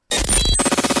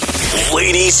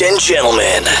Ladies and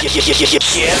gentlemen, get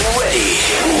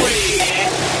ready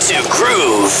to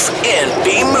groove and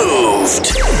be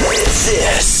moved.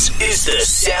 This is the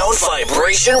Sound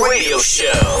Vibration Radio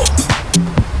Show.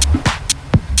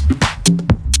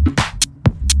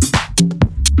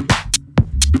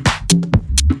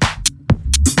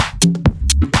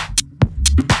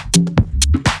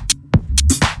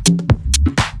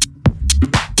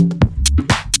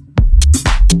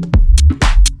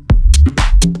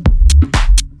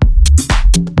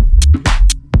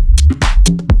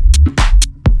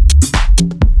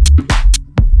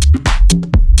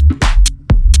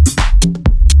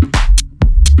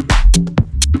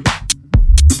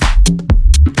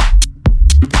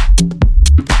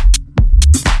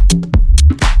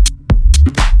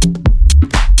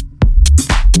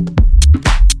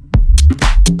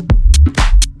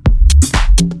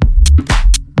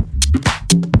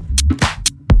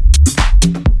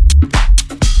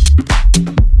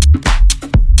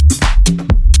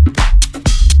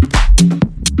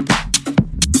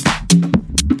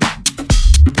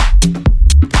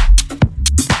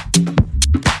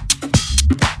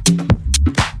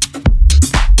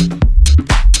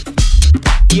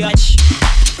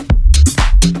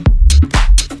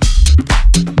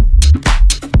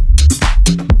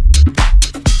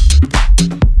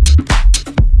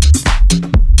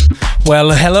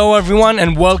 Well, hello everyone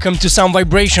and welcome to Sound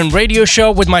Vibration Radio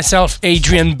Show with myself,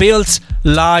 Adrian Bilt,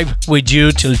 live with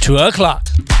you till 2 o'clock.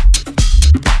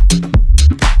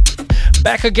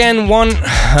 Back again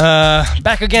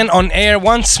on air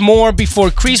once more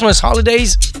before Christmas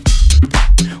holidays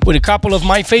with a couple of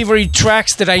my favorite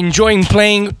tracks that I enjoy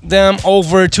playing them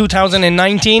over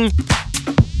 2019.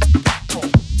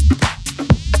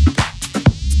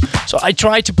 So I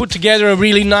tried to put together a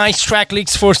really nice track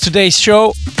list for today's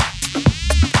show.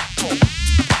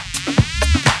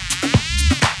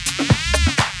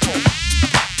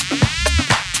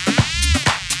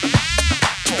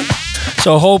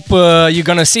 So I hope you're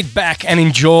gonna sit back and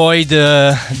enjoy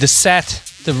the set,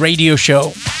 the radio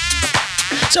show.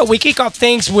 So we kick off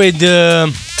things with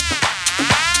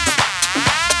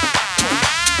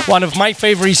one of my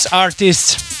favorite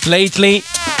artists lately,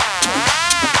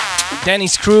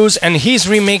 Dennis Cruz, and his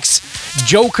remix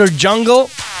Joker Jungle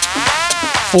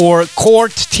for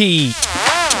Court T.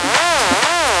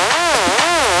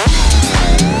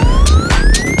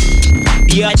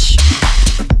 Bitch.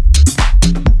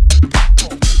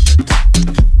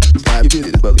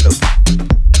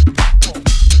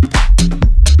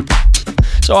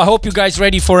 So I hope you guys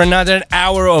ready for another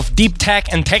hour of deep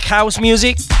tech and tech house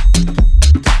music.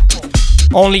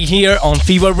 Only here on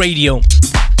Fever Radio.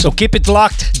 So keep it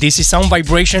locked. This is Sound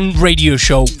Vibration Radio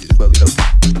Show.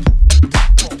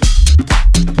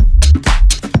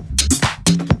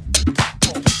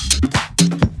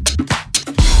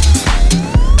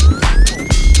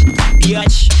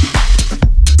 Bitch.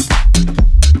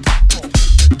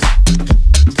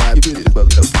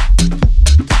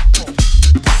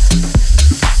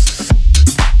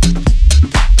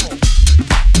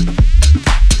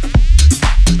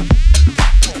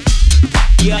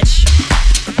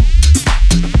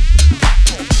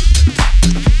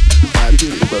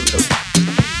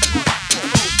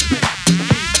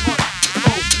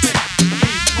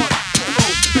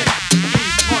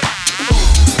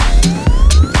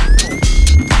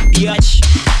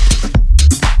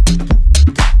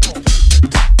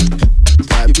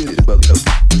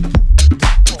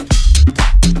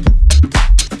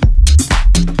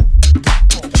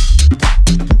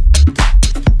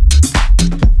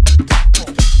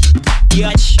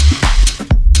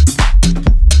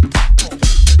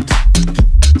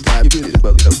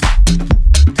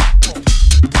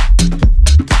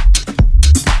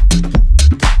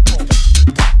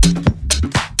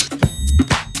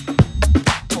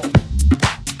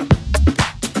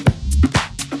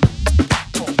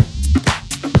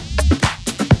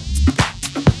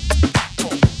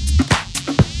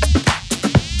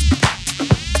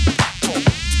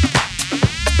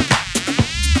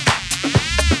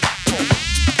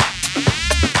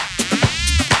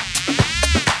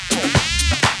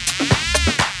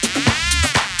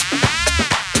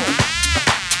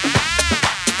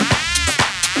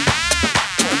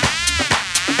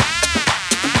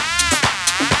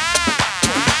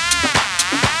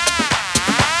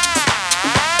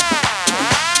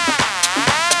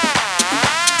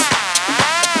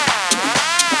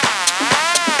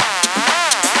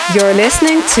 You're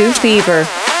listening to Fever.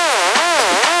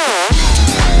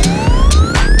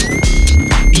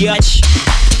 Bitch.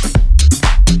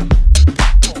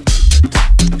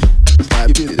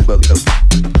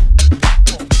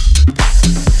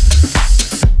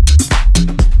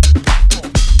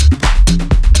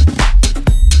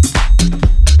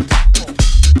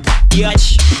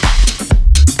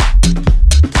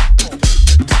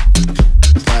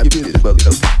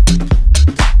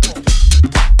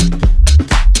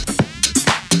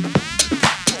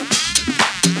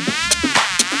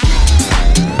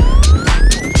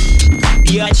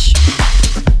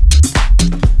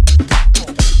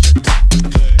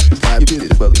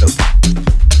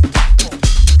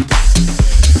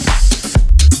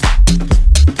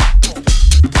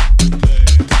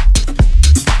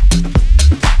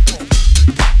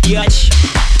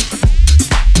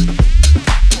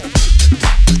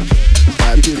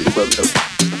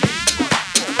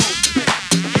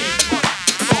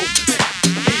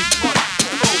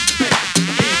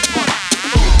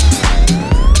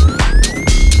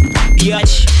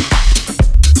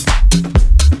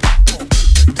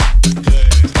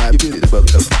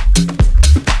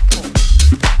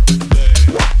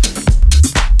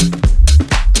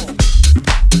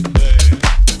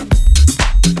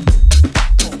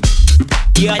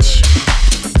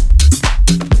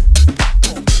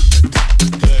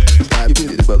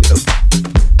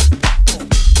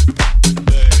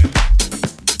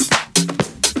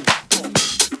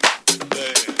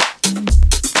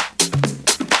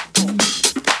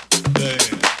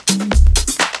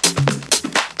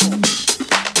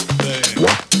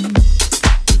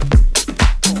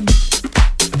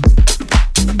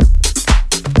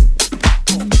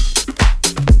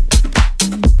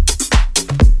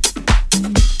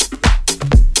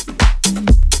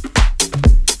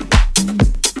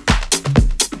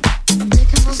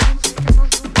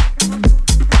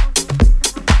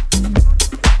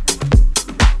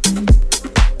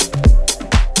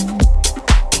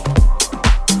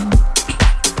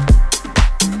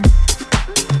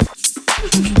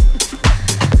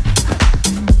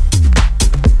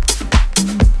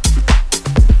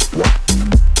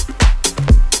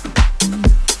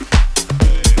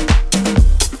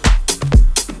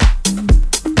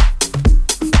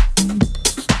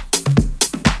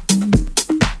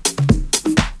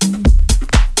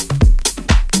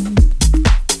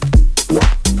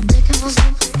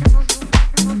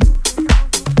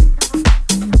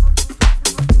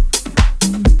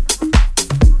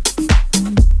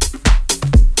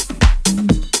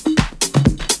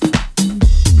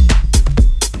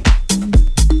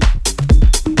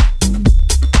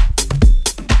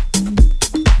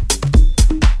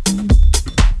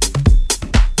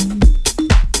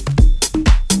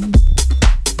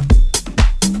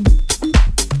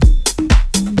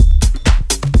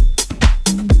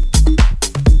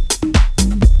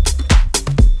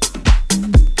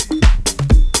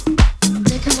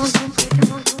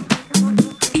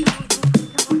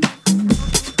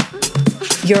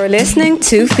 You're listening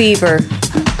to Fever.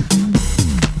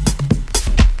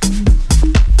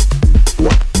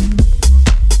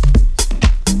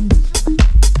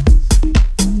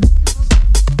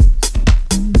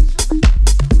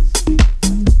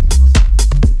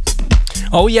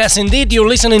 Oh yes, indeed, you're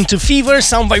listening to Fever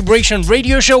Sound Vibration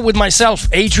Radio Show with myself,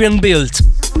 Adrian Bilt.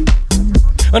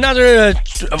 Another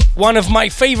one of my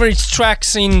favorite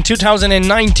tracks in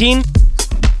 2019.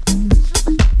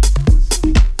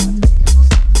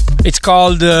 It's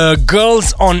called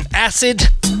Girls on Acid.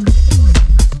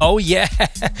 Oh yeah,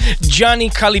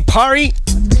 Gianni Calipari.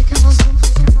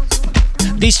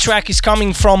 This track is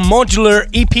coming from Modular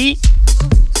EP.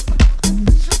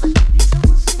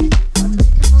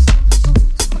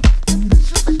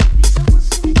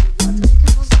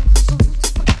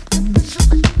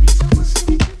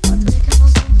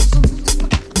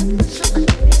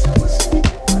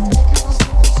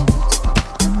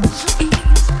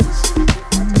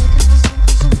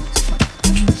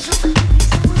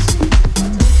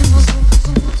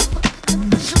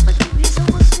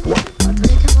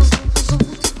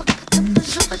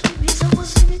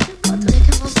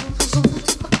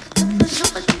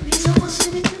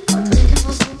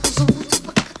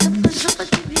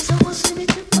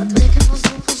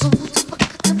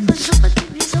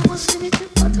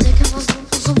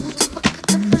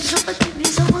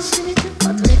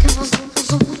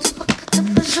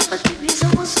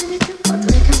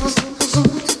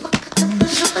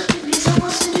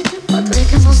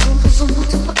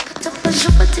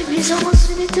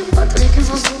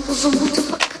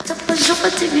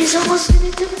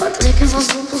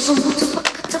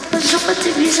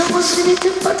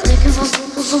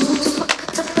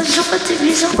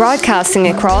 Broadcasting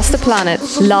across the planet,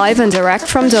 live and direct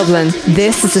from Dublin,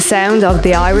 this is the sound of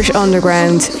the Irish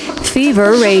Underground.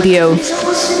 Fever Radio.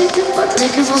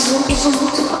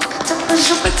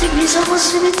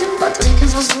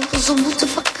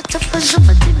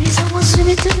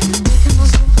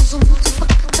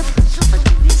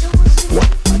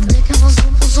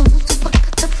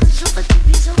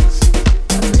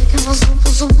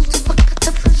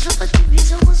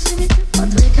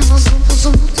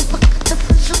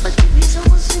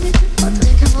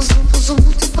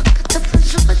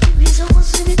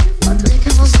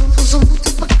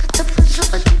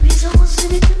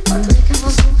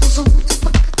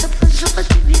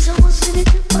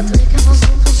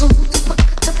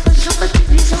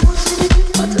 Visa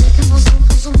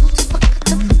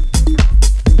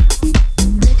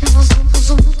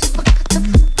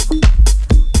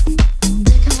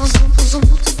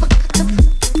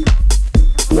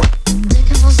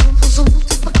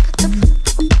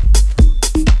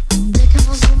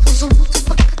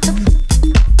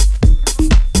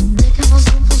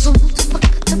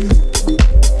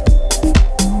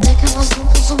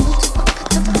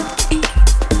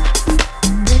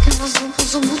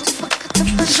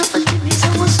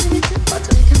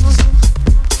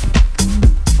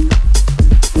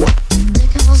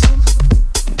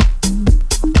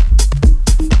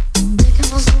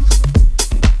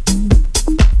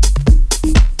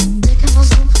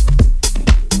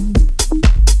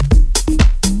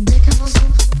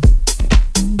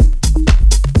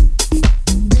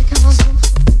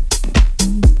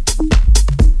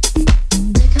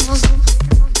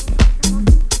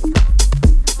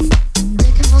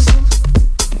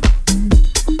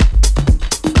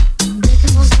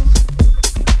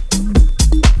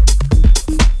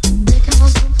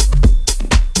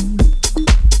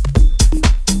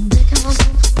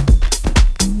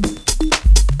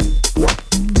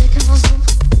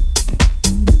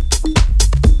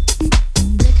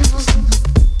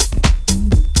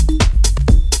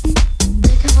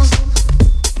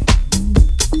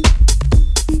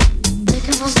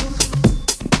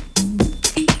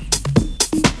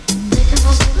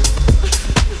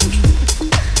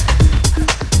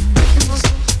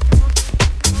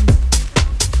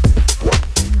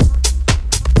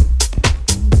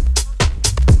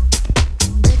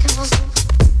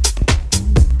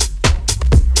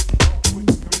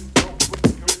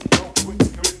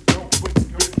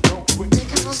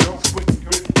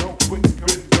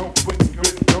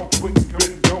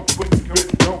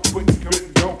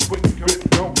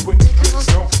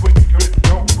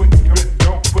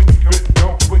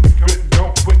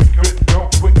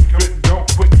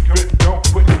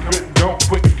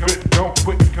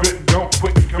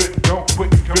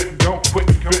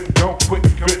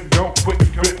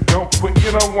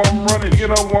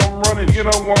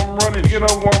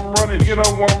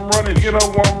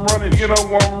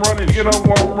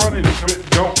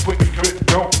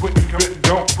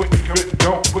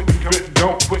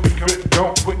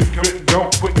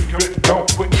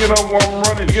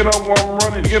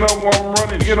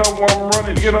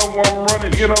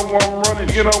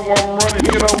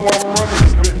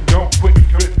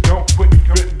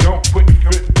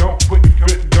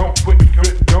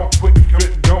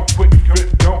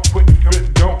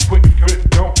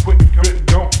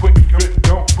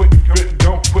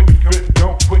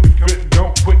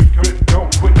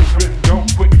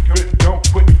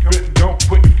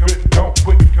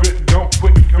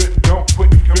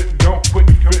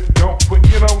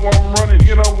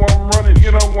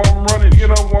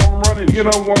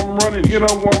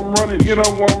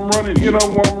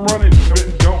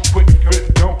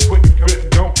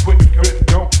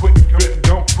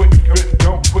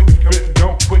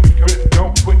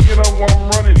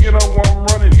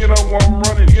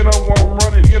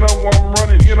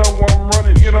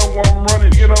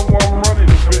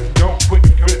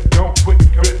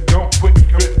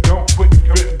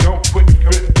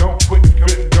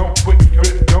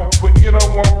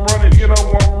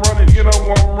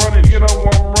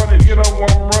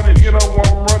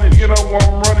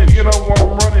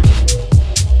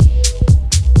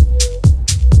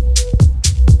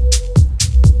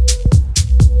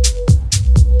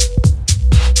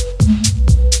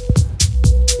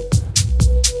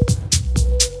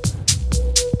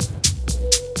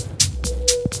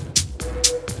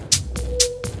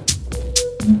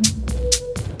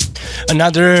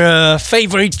Another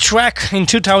favorite track in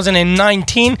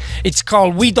 2019, it's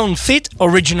called We Don't Fit,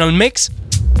 original mix.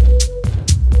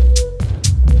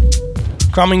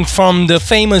 Coming from the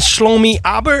famous Shlomi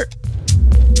Aber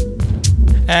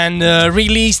and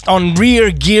released on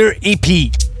Rear Gear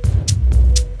EP.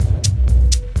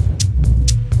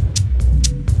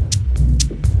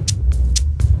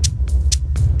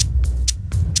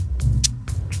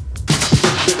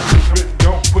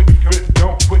 Don't quit,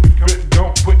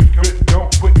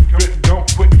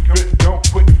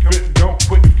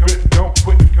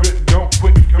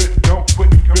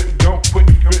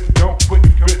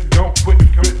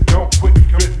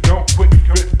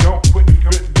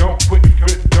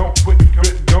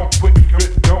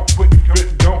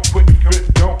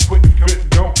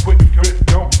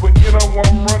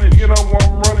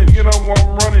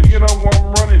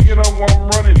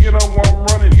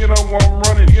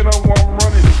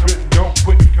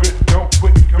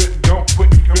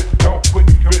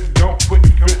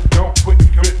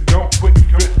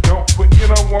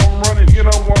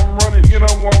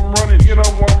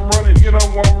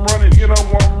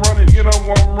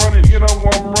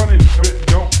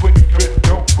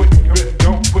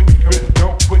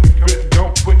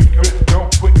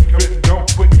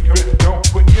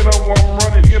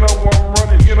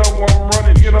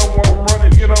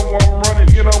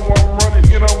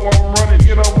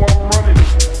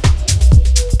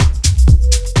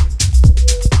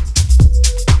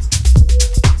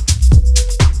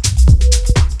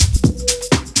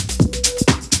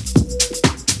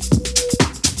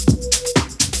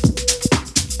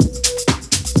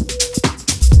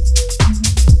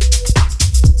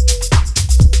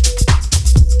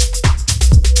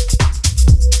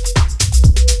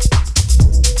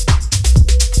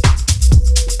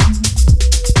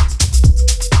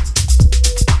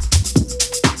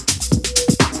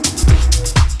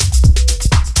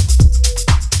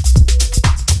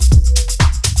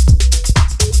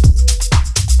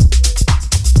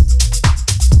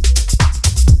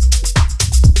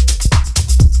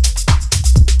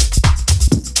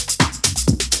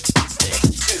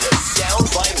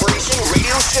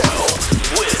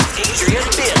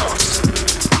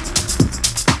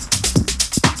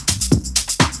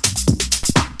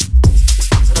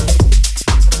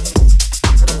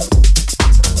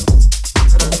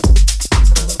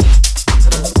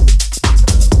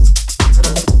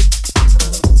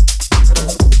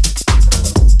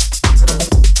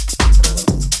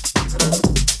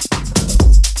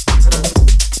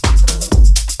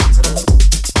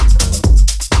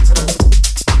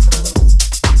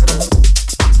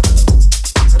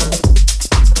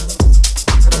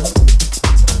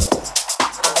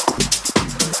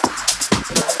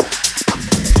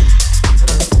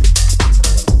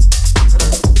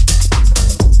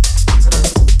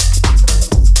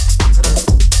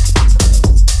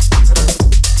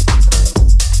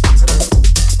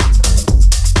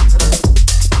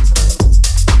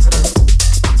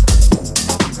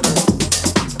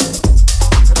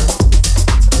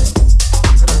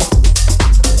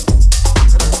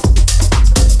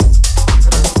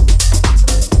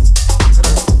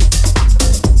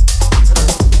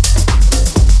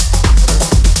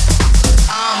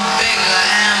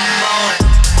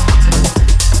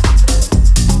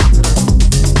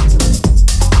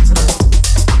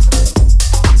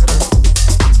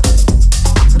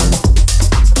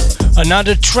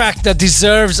 Another track that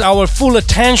deserves our full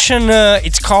attention,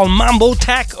 it's called Mambo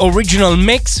Tack Original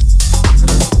Mix,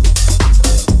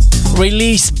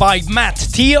 released by Matt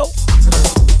Theo.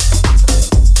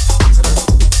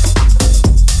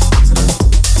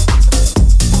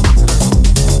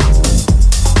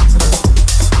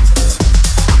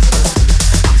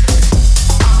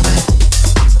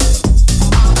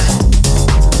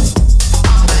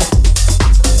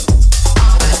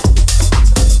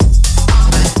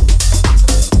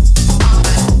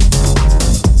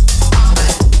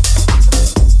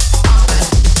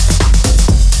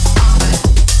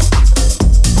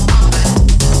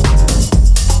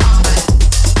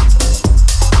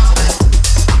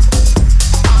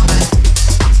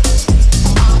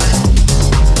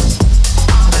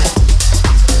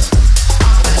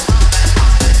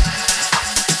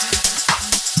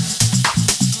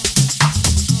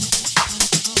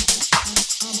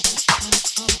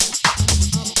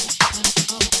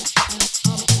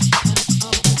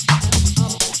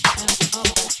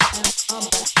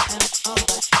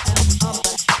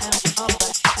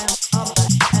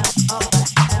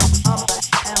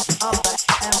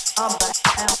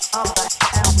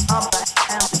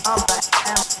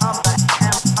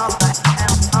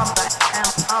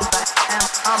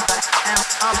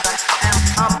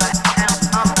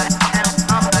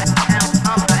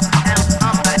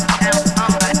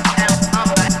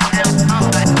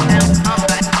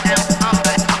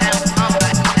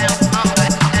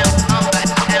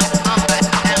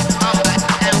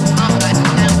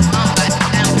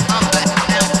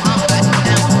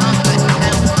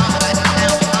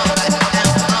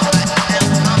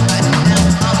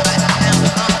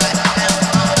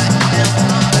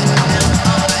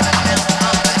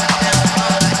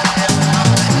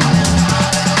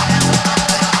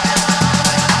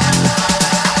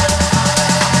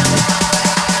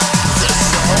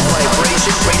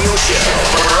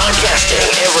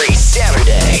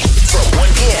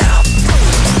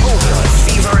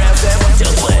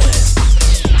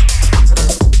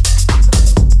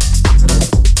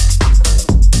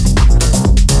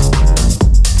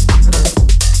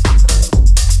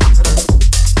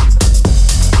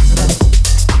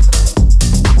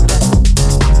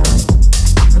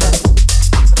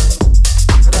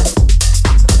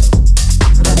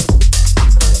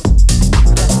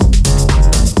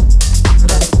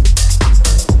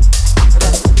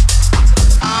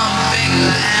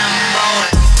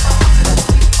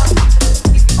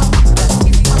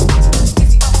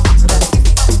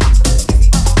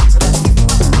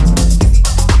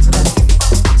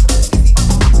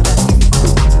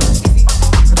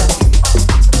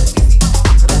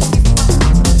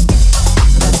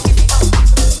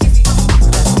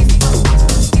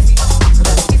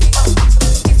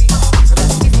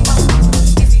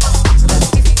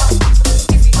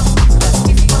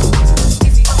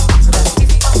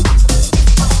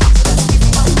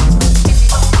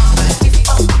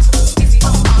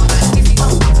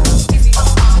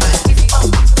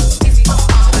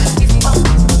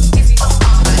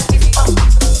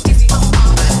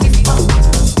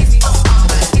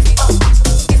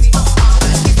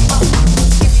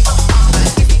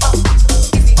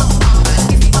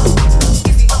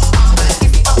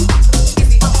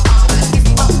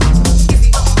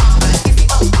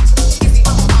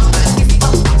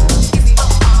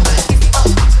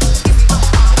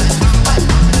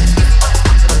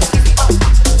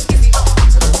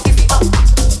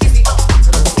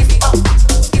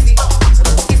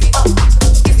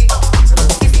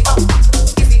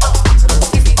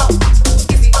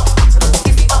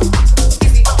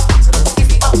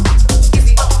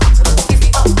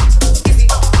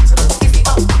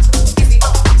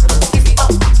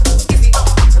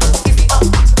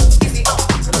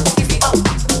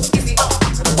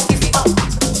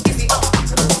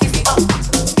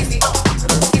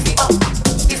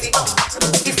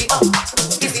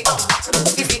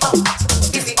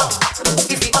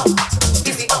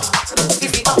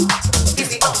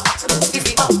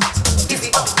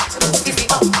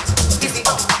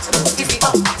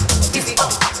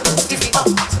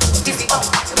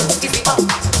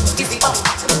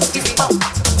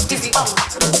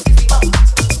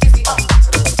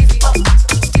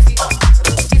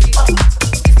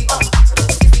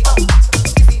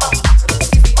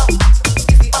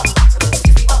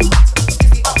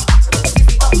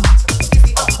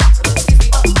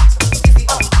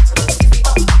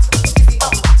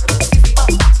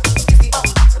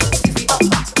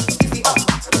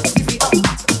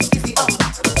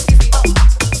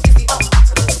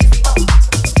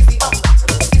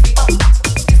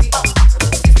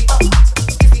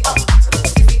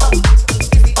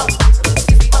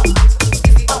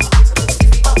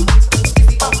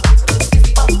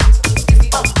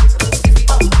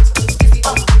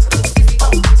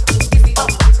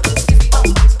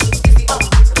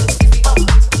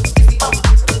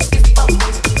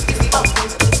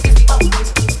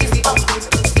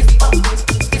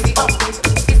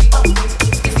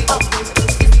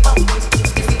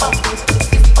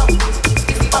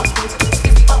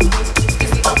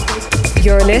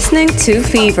 listening to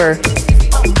Fever.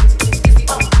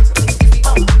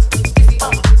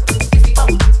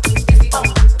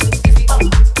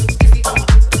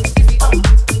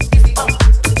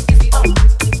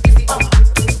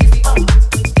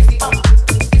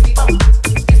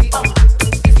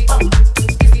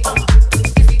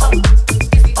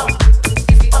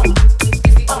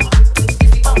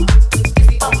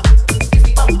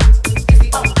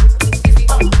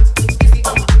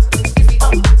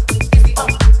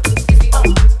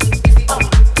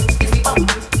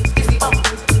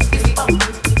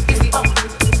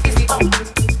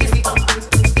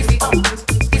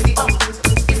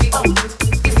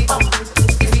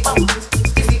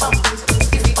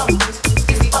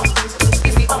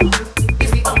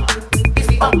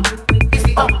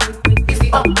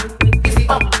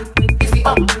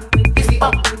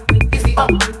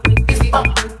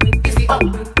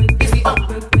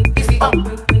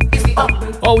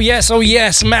 Oh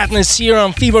yes, madness here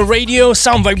on Fever Radio,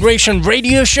 Sound Vibration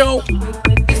Radio Show.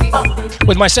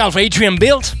 With myself, Adrian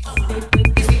Bilt.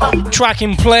 Track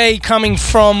in play coming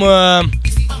from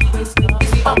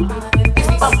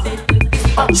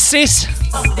Sis.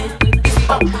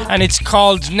 And it's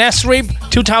called Nasrib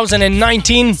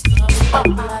 2019.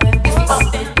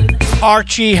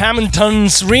 Archie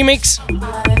Hamilton's remix.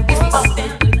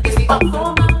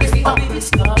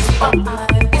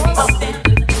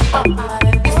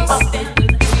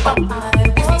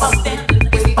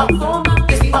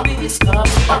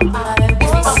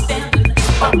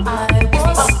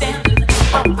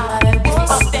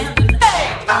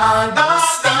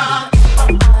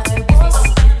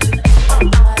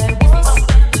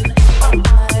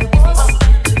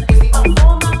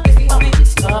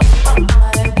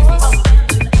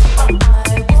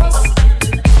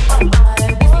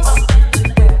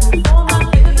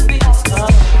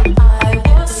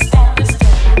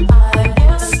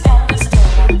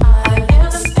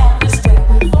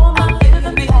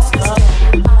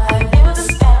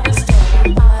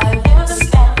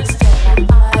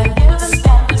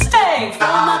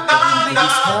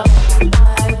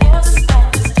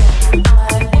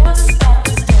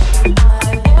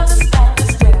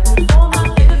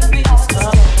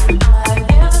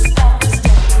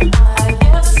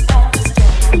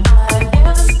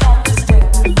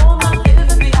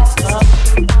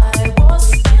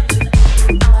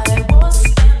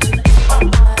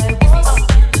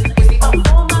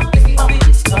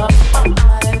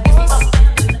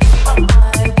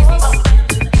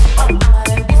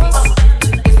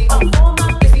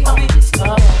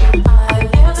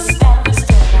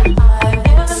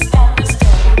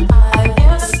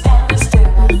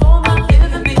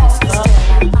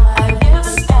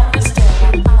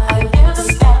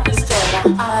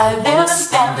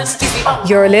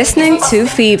 You're listening to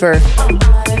Fever.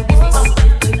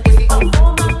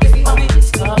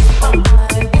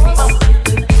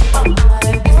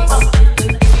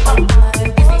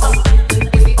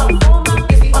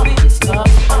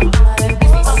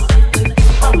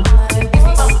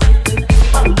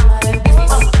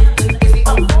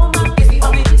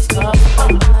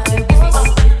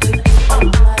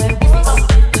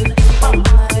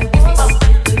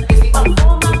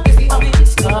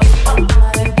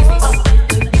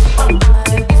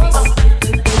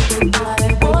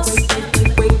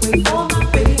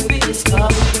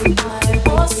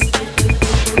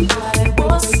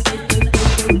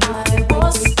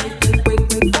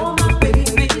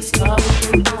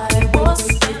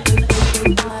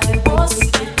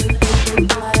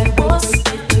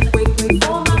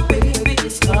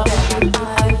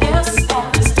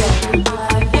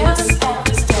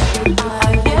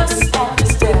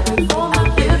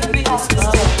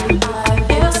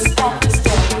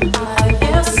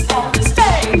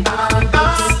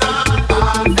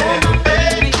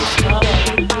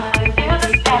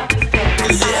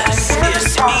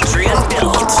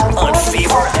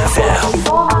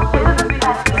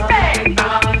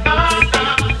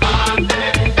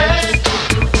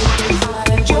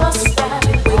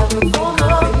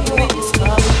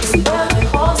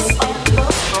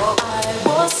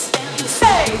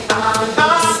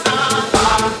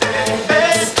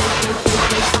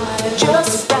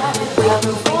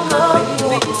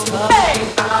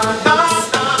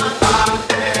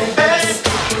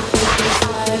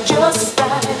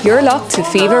 You're locked to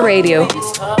Fever Radio.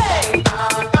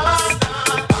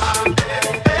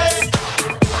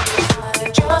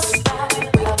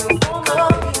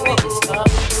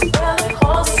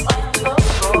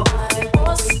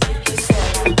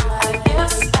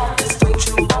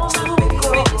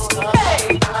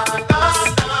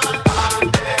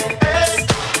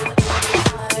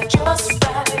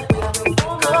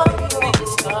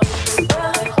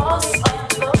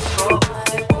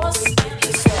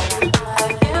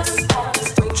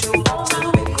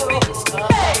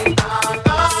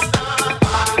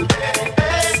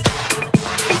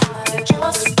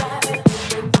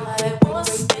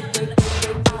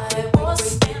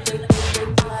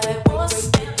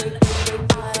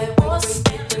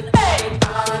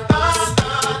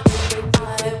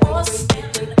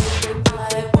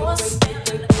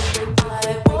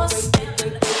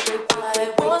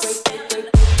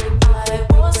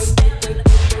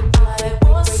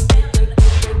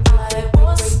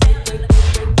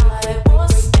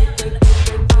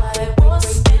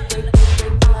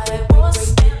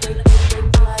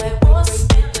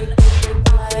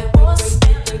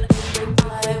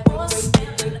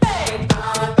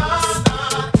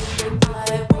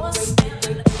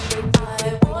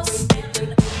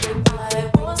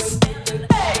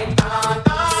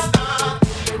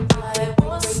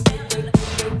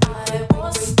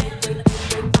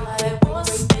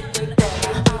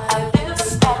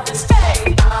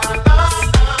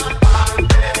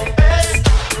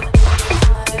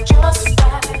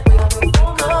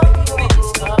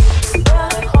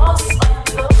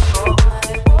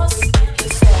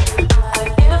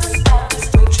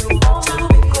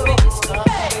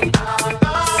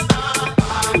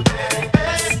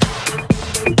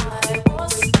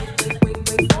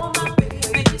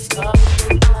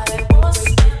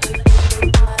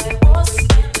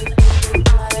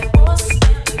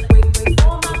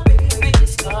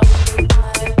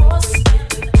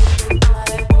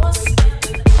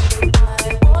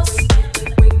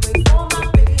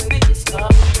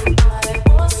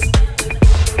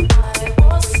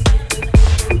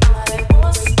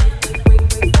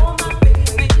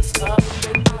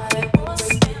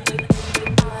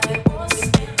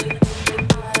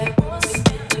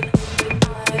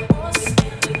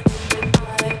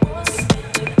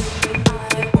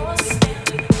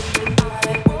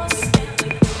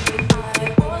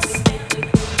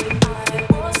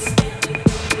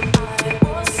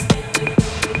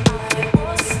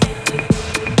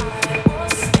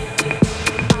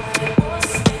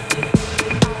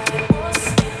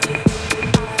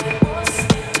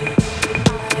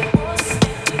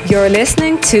 You're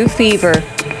listening to Fever.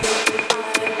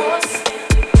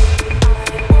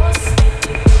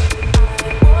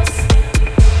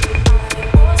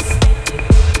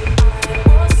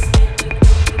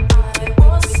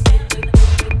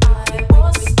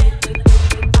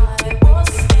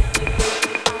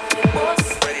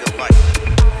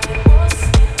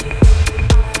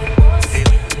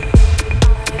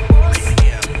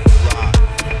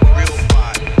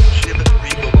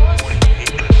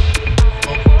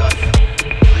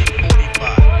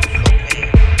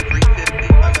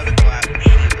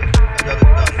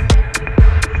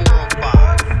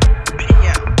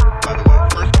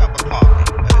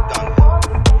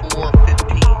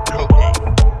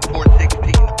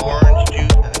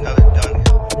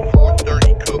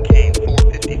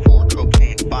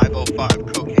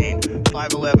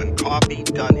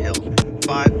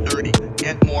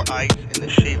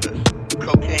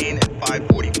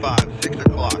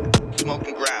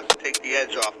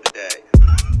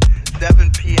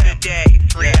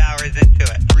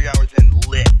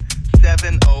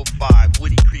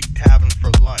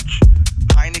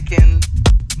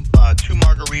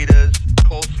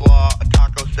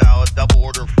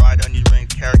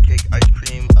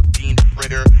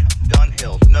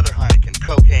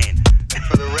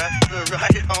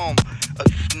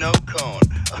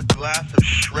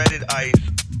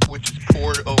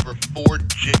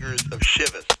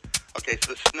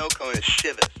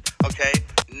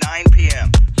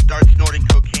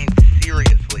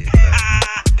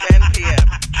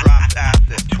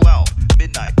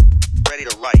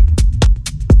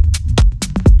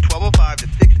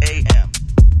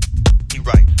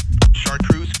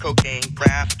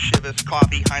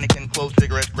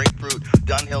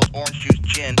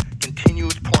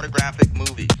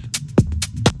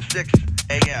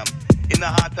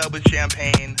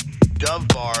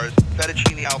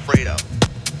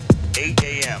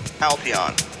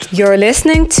 You're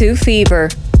listening to Fever.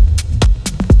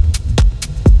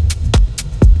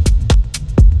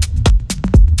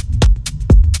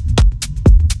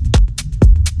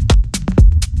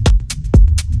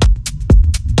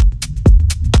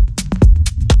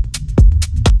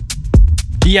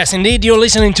 Yes, indeed, you're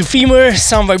listening to Fever,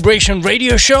 Sound Vibration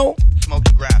Radio Show.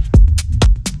 Smoking grass.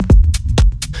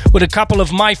 With a couple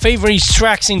of my favorite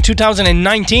tracks in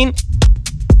 2019.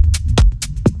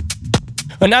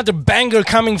 Another banger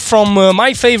coming from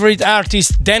my favorite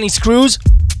artist, Dennis Cruz.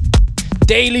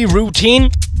 Daily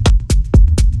Routine.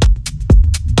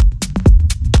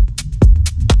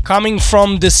 Coming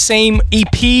from the same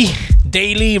EP,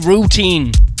 Daily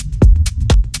Routine.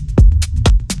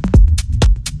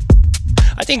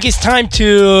 I think it's time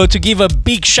to give a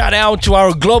big shout out to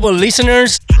our global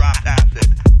listeners.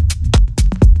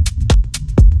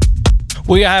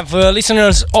 We have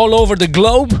listeners all over the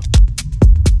globe,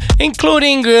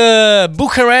 including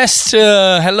Bucharest.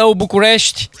 Hello,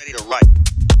 Bucharest.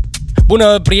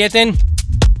 Bună, prieten.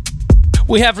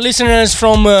 We have listeners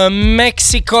from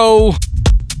Mexico,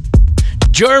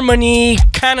 Germany,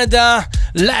 Canada,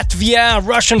 Latvia,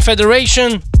 Russian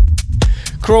Federation,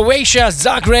 Croatia,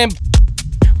 Zagreb.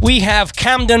 We have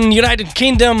Camden, United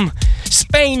Kingdom,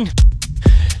 Spain.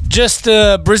 Just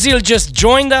Brazil just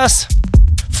joined us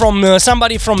from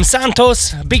somebody from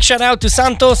Santos. Big shout out to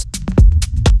Santos.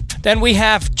 Then we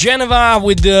have Geneva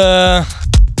with a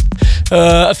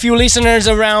few listeners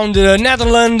around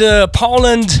Netherlands,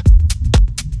 Poland,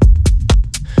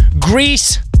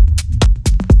 Greece,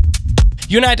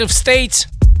 United States.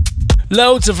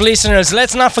 Loads of listeners.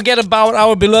 Let's not forget about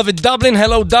our beloved Dublin.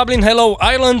 Hello Dublin, hello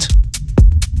Ireland.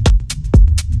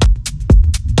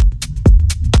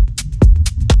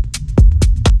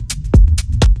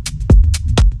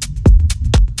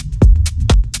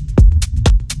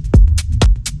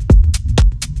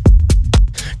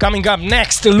 Coming up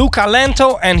next, Luca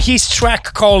Lento and his track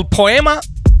called Poema.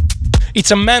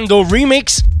 It's a Mando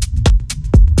remix.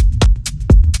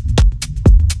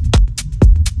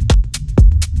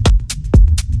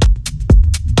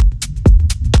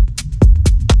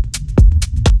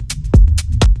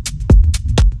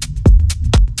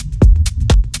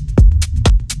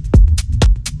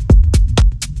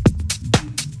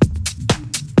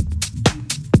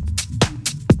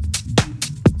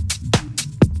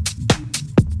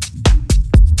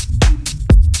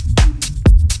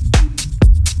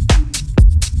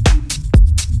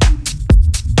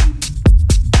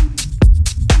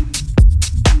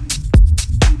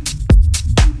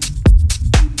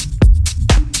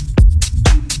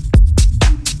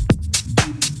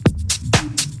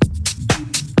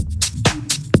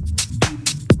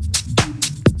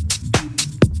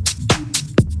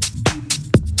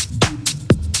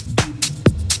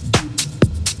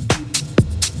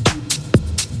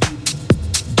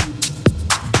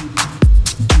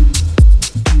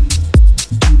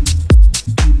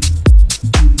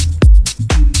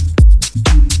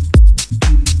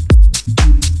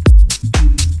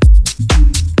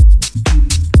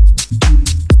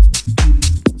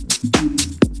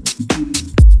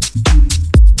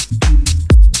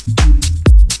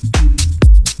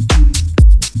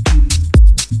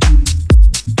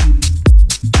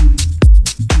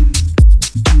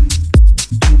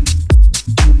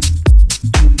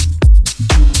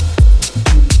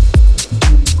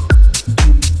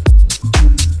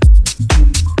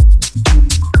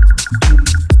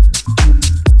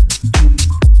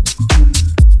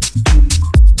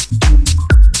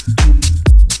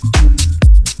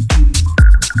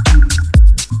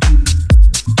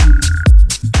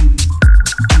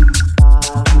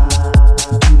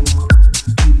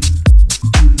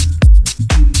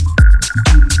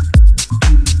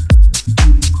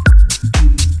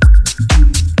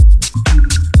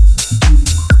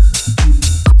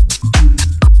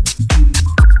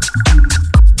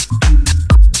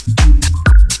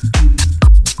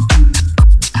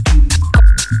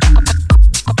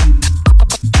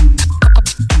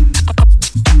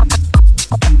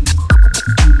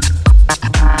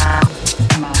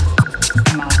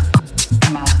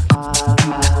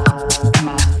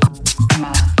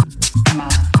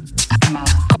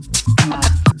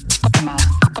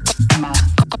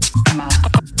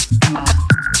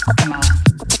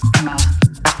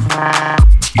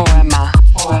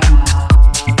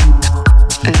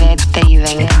 Vete y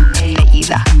venga, de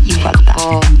ida y vuelta.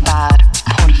 Votar,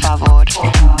 por favor.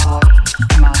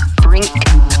 Brink,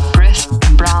 Brisk,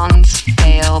 Bronze,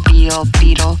 Bale, Beal,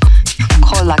 Beetle.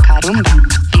 Con la carumba,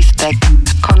 bistec.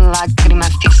 Con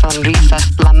lágrimas y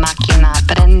sonrisas. La máquina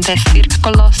prende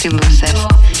círculos y luces.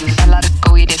 El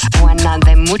arco iris suena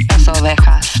de muchas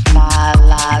ovejas. La,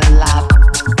 la, la.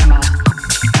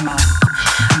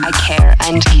 I care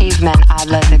and caveman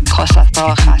habla de cosas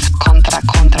rojas.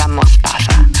 Contra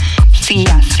mostaza.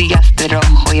 Sillas de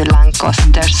rojo y blancos.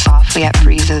 They're softly at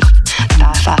breezes.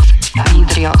 Tazas,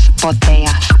 vidrios,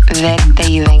 botellas. Vete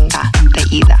y venga,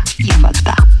 de ida y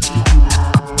vuelta.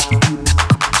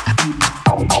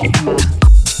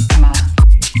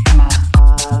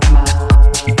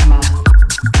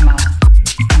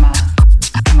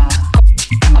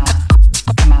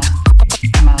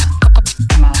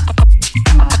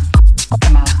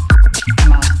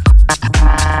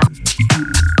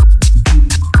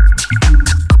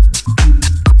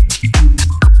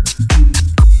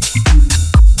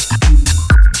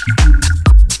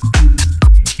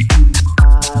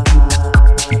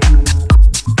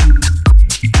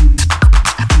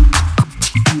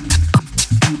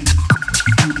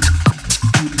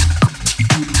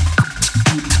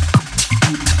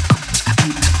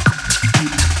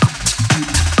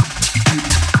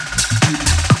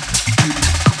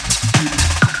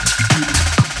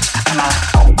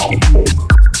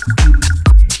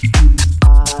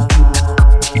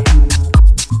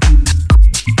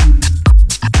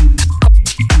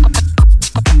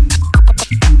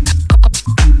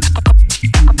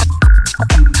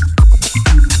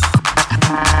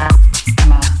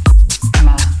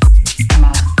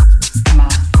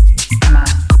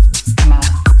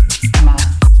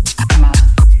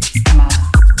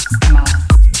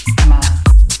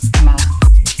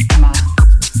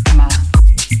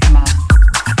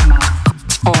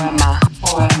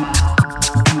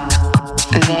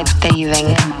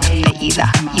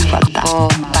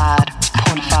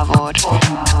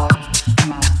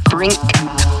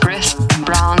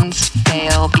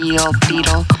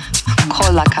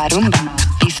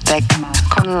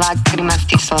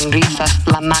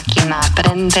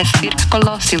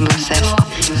 Círculos y luces.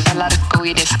 El arco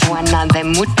iris suena de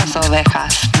muchas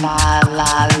ovejas. La,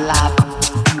 la, la.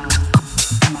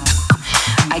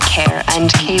 I care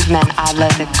and caveman habla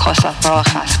de cosas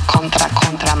rojas.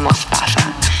 Contra mostaza.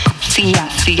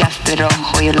 Sillas de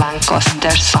rojo y blancos.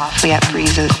 They're softly at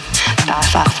breezes.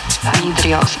 Tazas,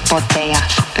 vidrios,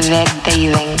 botellas. Vete y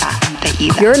venga, de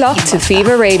ida. You're locked to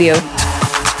Fever Radio.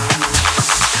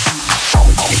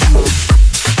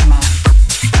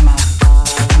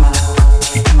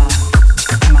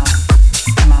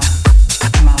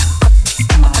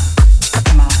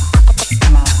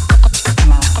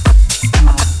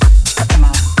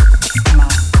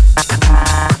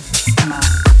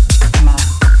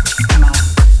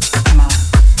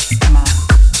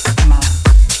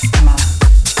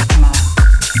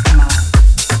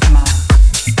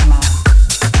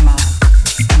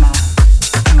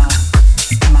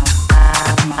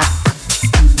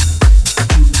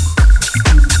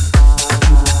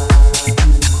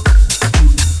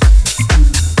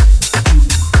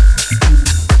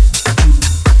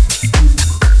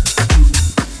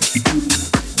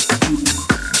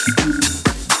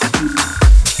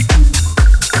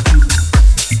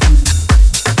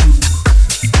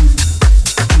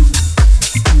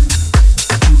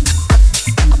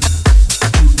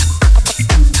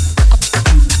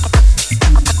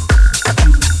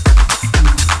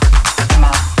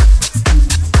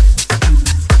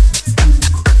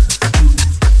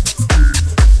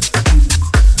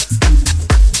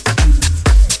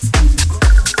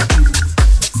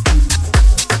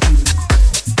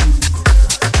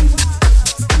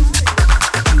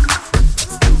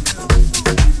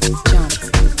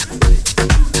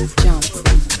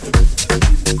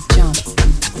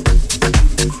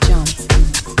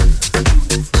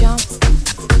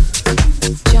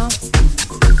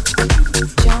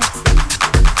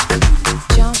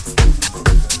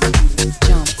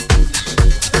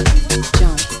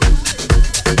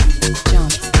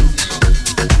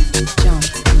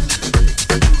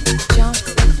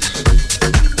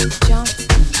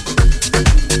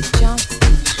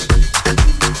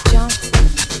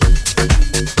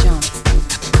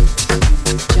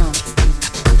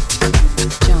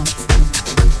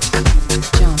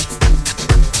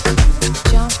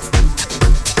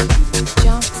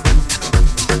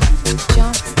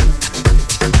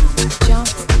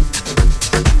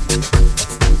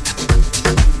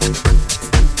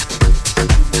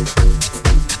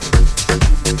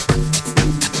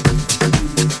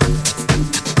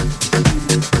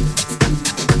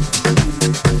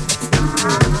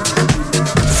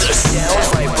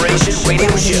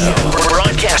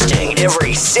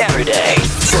 Saturday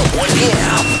from 1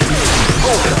 p.m.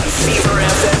 Only on Fever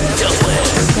FM Dublin.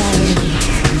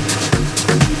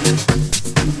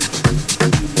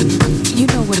 You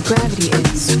know what gravity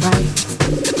is, right?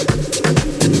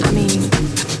 I mean,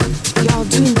 y'all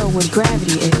do know what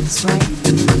gravity is, right?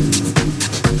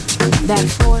 That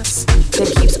force that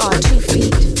keeps our 2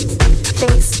 feet,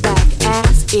 face, back,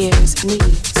 ass, ears,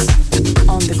 knees,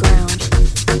 on the ground.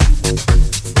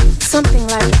 Something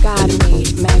like a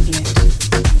God-made magnet.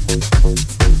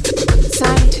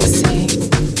 Scientists say,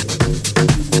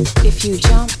 if you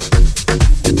jump,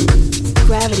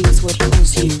 gravity is what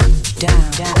pulls you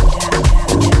down.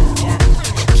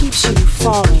 Keeps you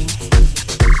falling.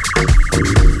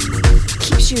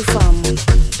 Keeps you from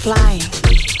flying.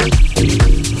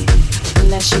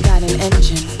 Unless you got an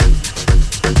engine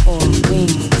or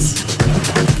wings.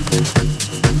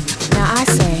 Now I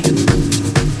say,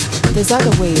 there's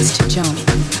other ways to jump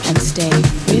and stay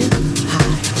real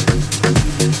high.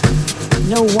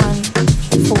 No one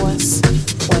force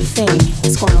or thing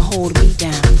is gonna hold me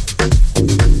down.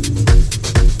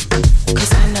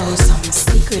 'Cause I know some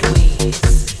secret ways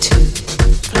to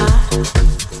fly.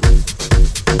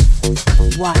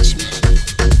 Watch me.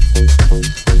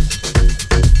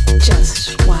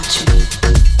 Just watch me.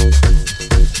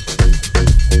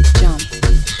 Jump.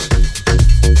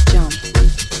 Jump.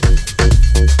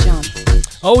 Jump.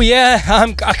 Oh yeah,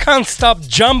 I can't stop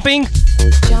jumping.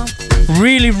 Jump.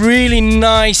 Really, really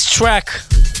nice track.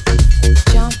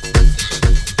 Jump.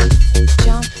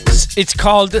 Jump. It's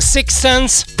called Sixth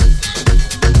Sense.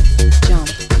 Jump.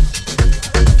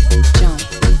 Jump.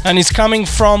 And it's coming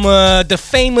from the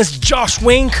famous Josh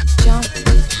Wink. Jump.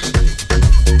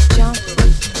 Jump.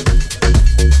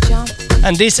 Jump.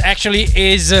 And this actually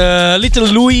is Little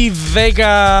Louis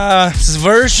Vega's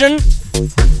version.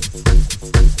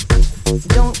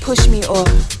 Don't push me or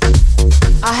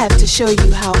I have to show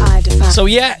you how I define. So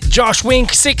yeah, Josh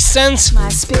Wink, Sixth Sense. My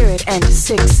spirit and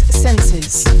 6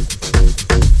 senses.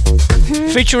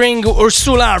 Featuring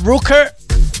Ursula Rucker.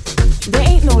 There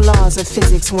ain't no laws of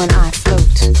physics when I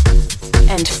float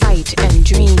and fight and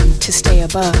dream to stay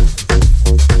above,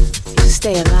 to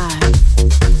stay alive.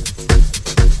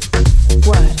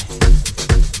 What?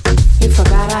 You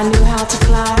forgot I knew how to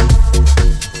fly?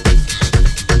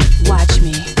 Watch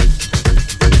me.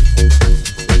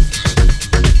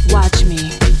 Watch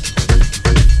me.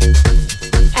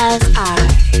 As I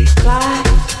fly.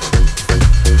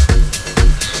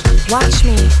 Watch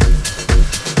me.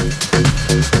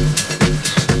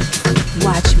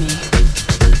 Watch me.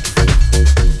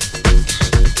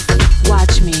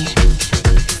 Watch me.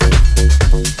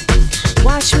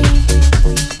 Watch me.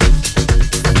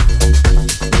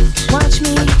 Watch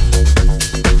me.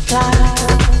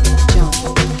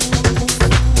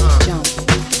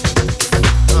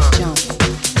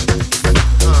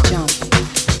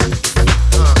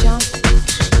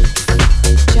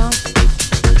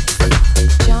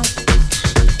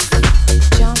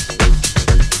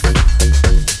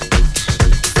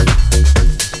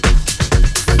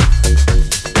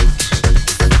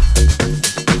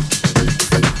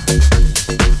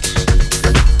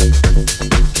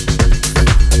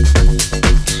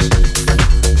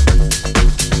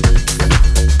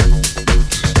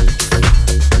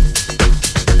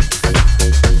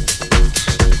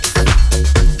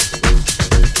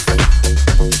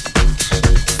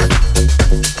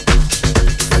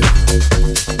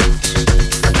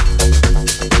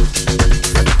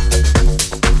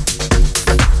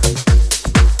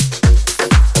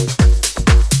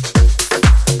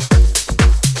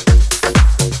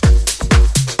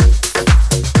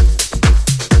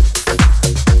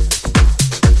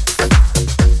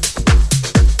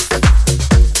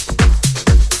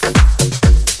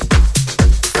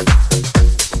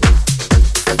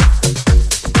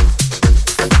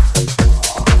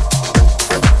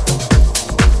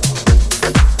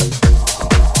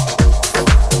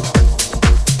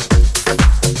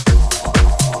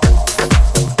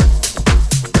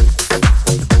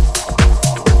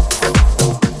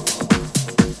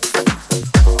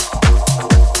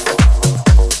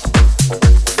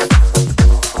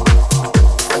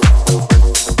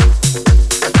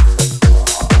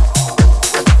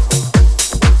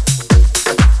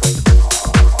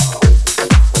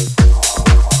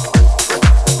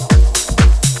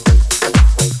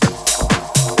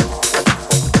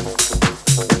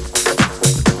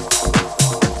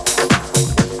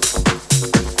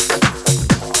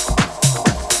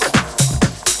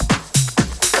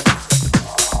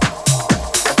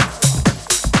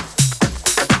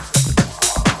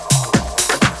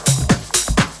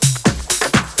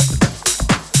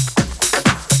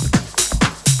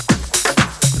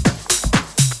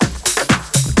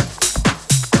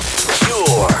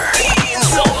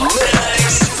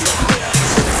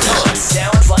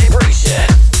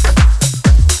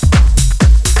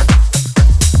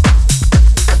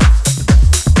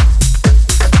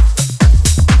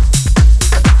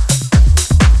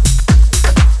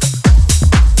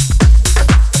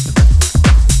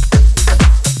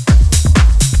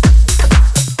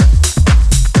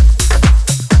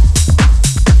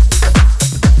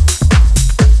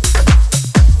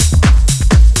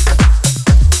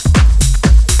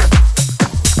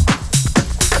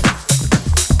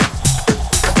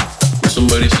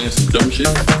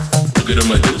 Look at them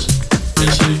like this.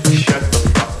 And say, shut the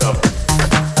fuck up.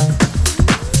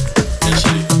 And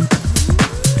say,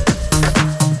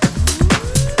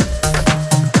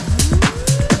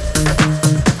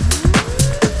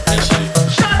 and say,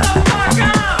 shut the fuck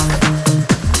up!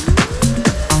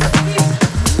 Jesus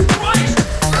Christ!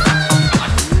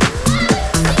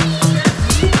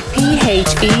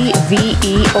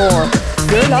 PHEVER.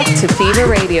 You're locked to Fever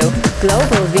Radio.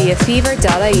 Global via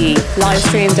fever.ie,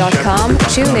 livestream.com,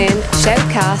 TuneIn,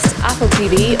 Shoutcast, Apple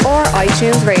TV or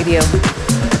iTunes Radio.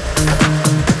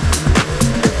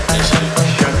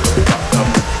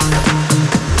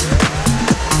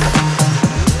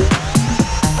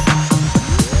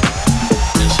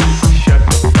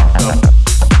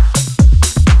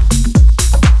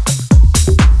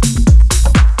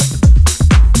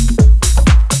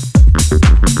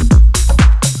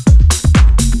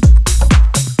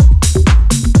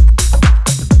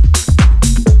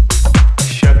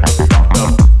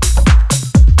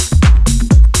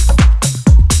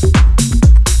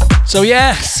 So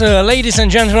yes, ladies and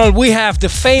gentlemen, we have the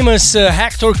famous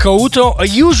Hector Couto, a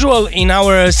usual in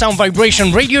our Sound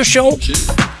Vibration radio show,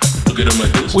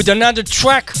 with another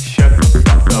track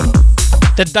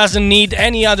that doesn't need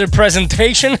any other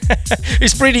presentation.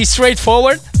 It's pretty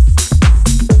straightforward.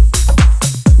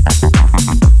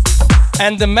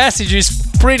 And the message is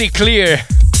pretty clear.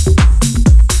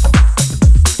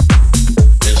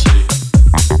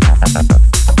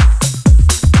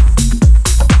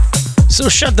 So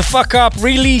Shut the Fuck Up,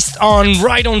 released on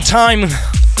Right On Time,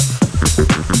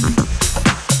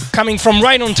 coming from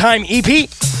Right On Time EP.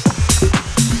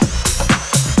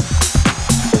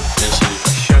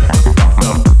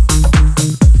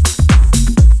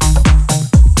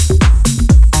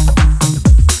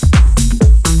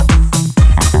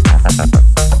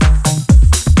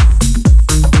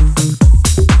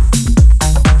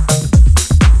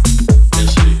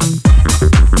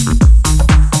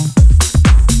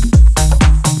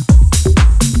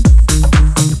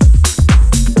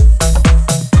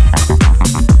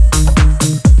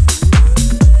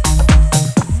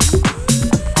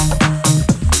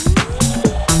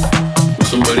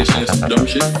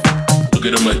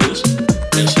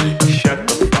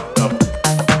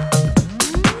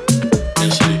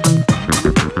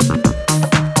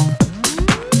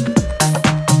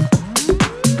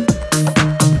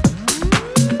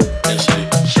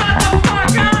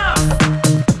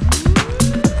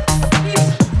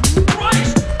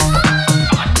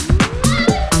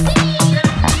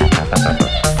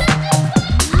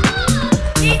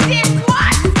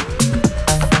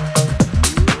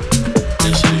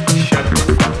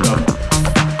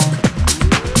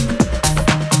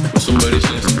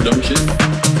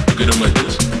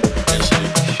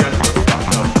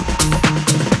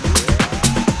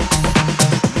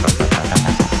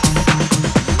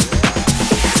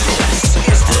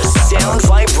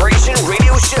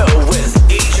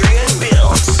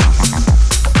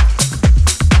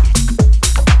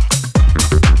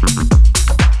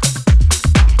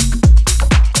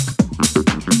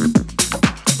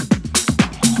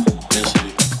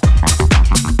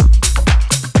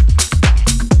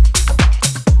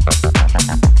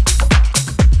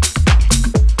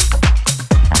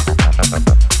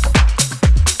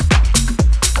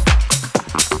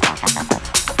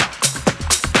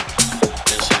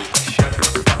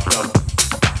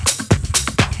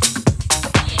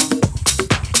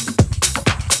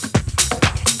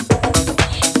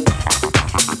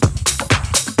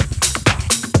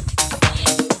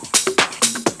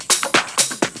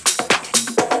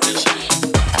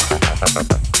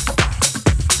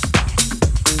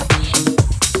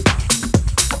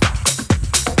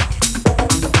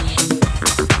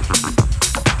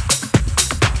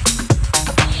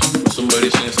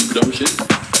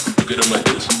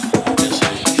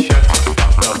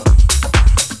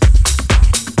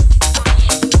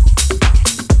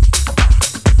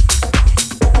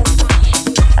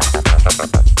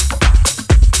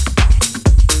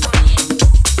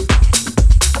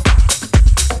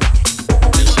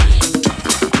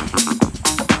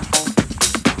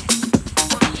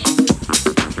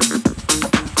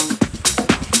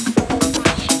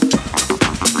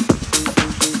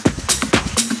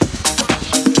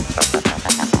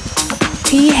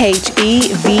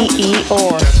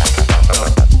 PHEVER.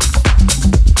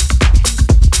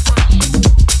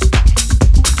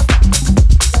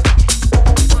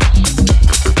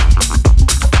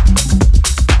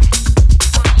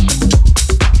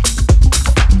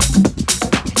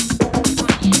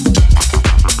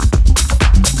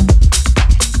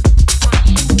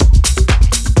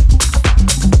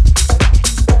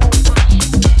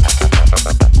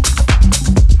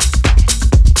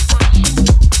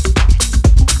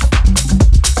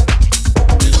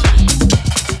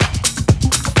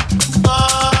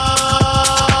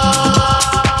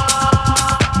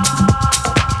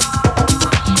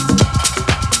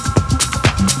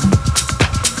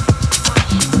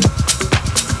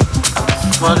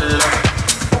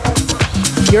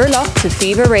 You're locked to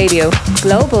Fever Radio,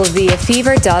 global via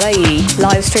fever.ie,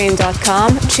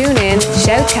 livestream.com, tune in,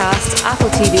 Shoutcast, Apple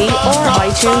TV or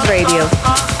iTunes Radio.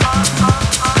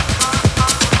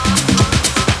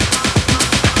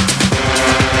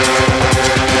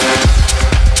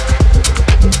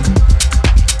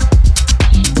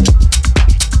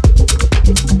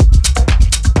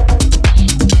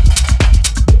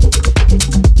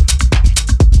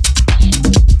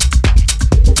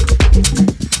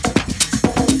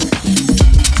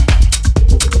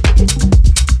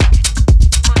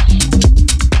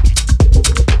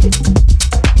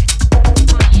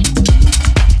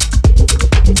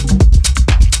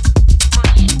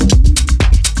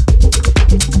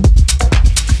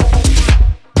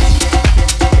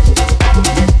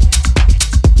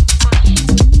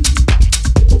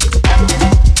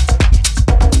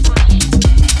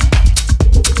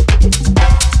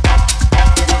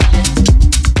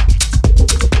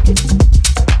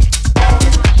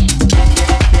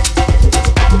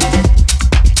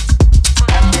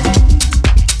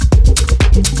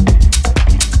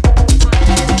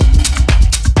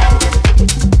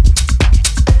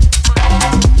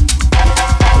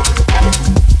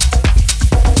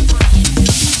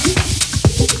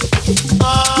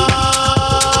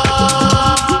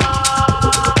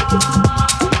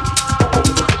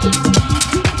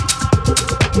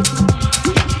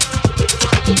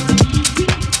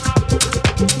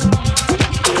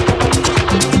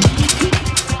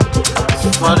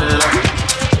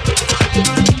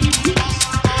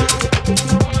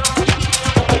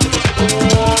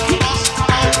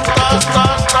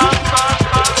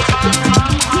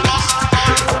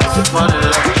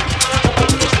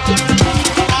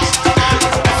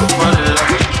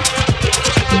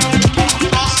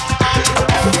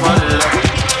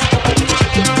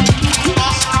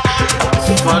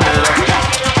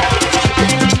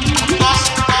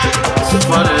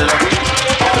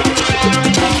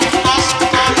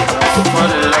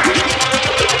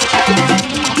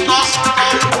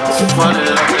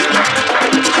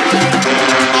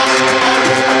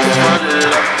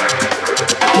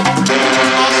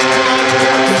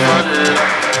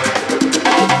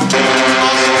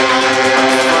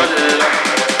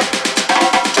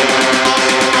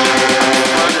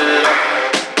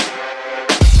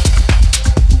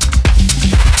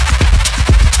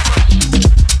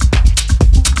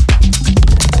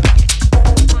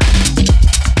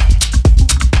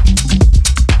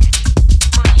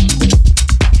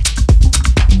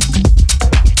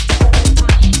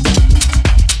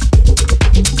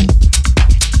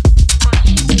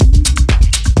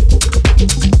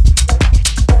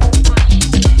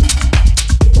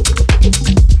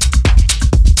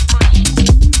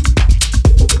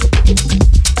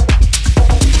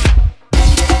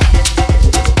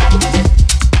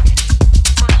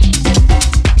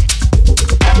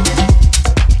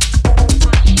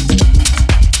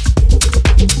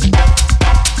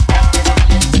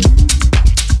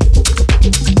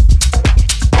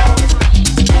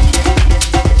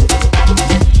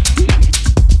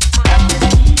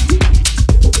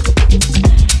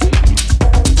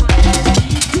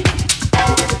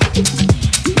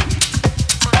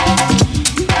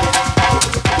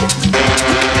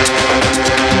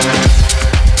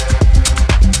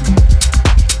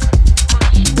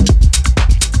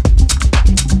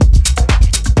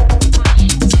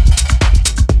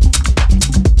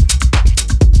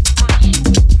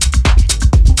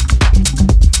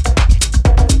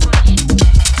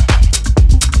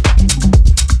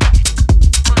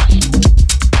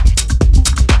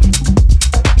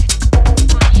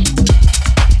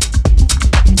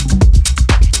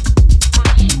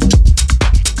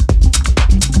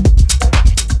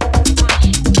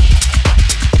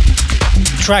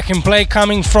 Track and play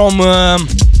coming from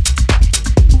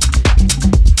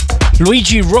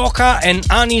Luigi Rocca and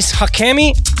Anis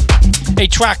Hakemi. A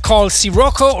track called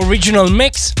Sirocco Original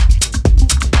Mix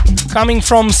coming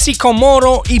from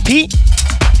Sycomoro EP.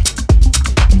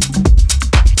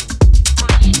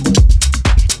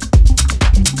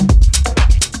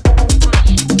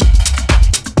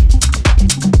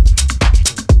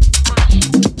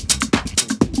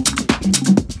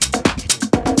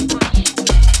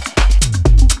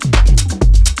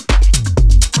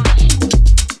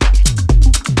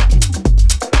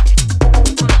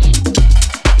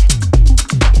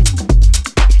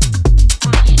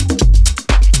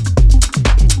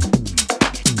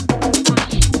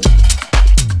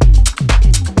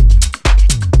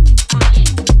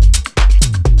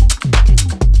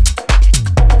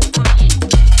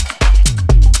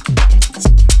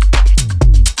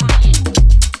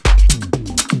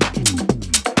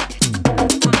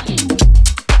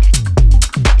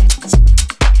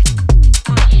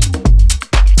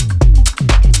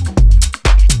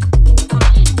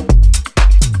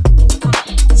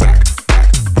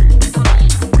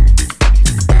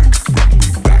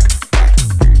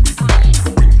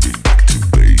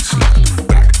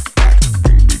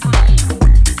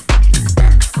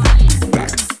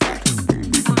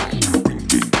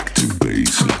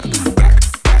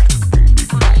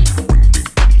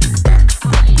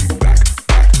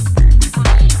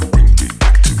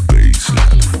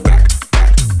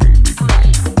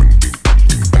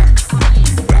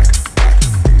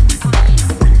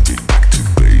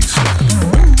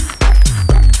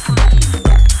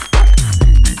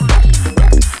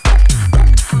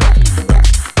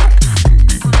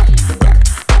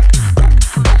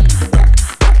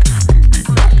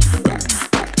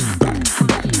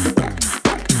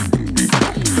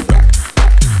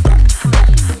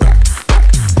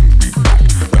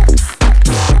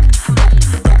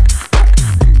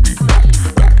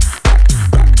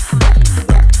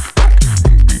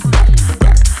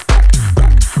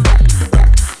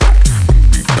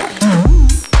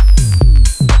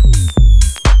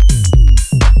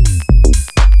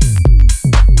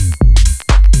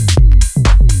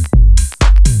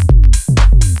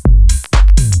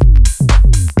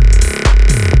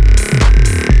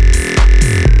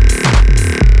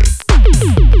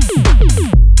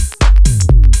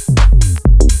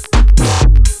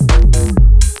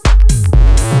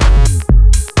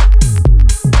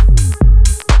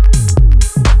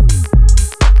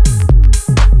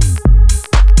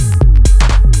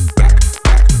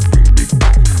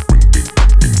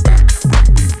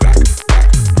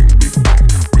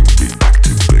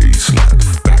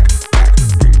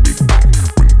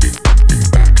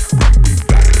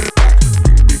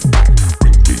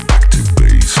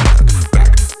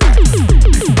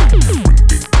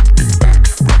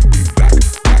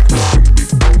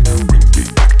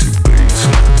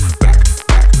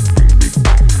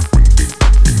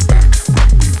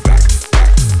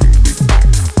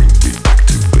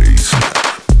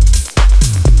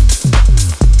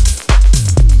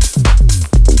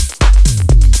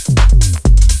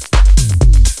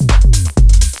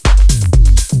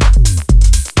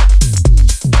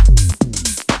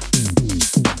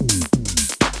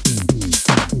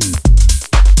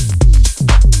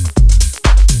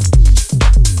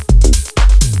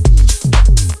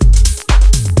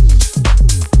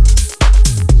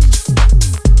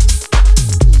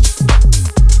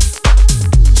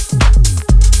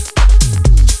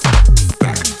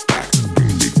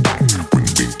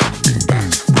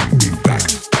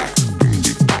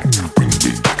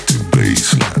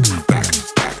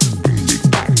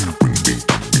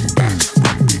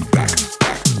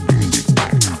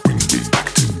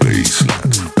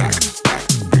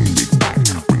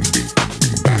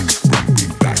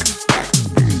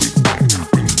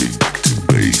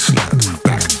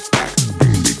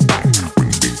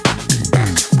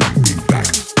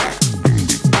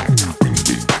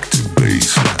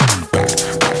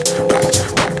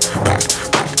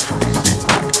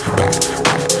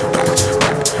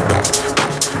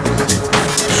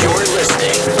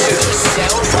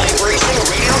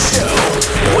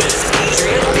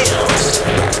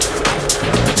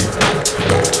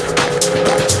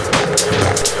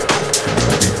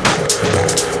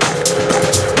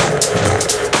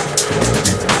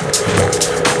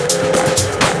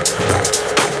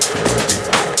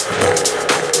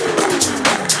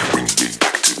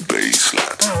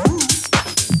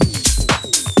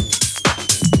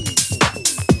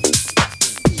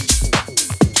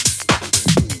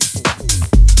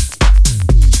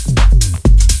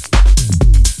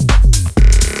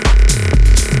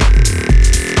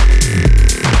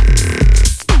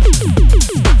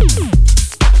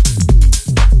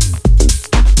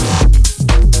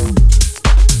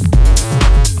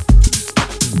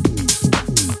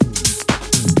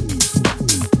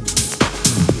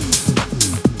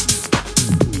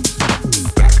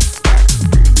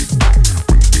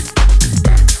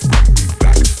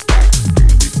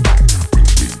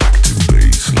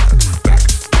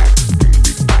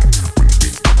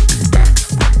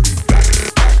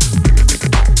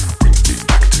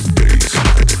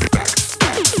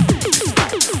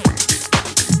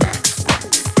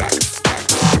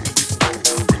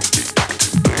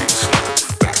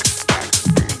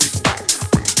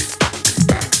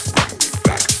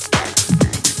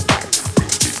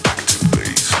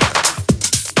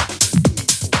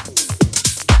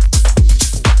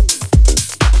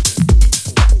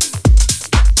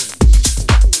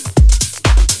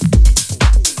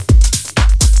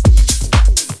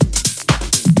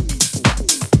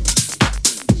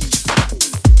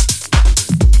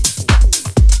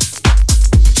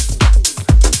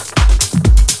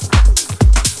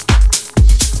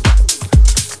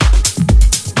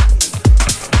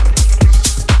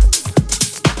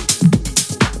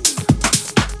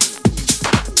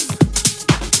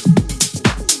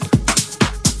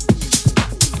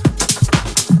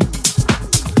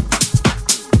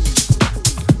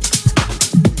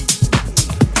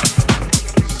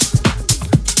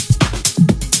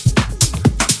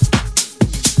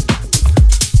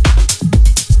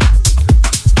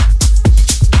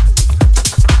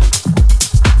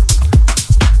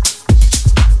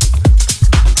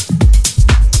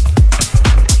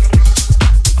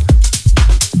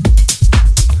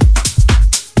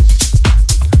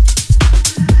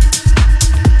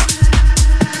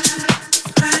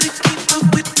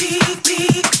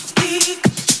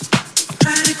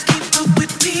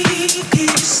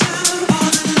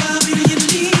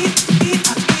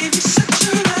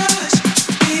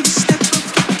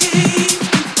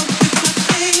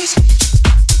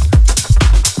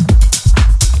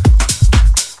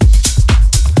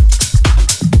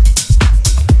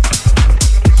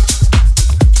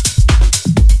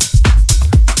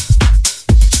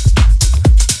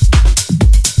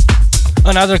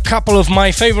 Another couple of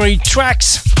my favorite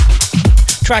tracks.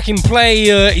 Track in play,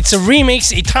 it's a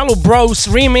remix, Italo Bros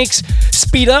remix,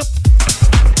 Speed Up.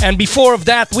 And before of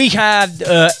that, we had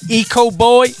Eco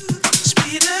Boy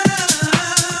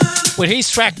with his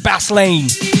track Bass Lane.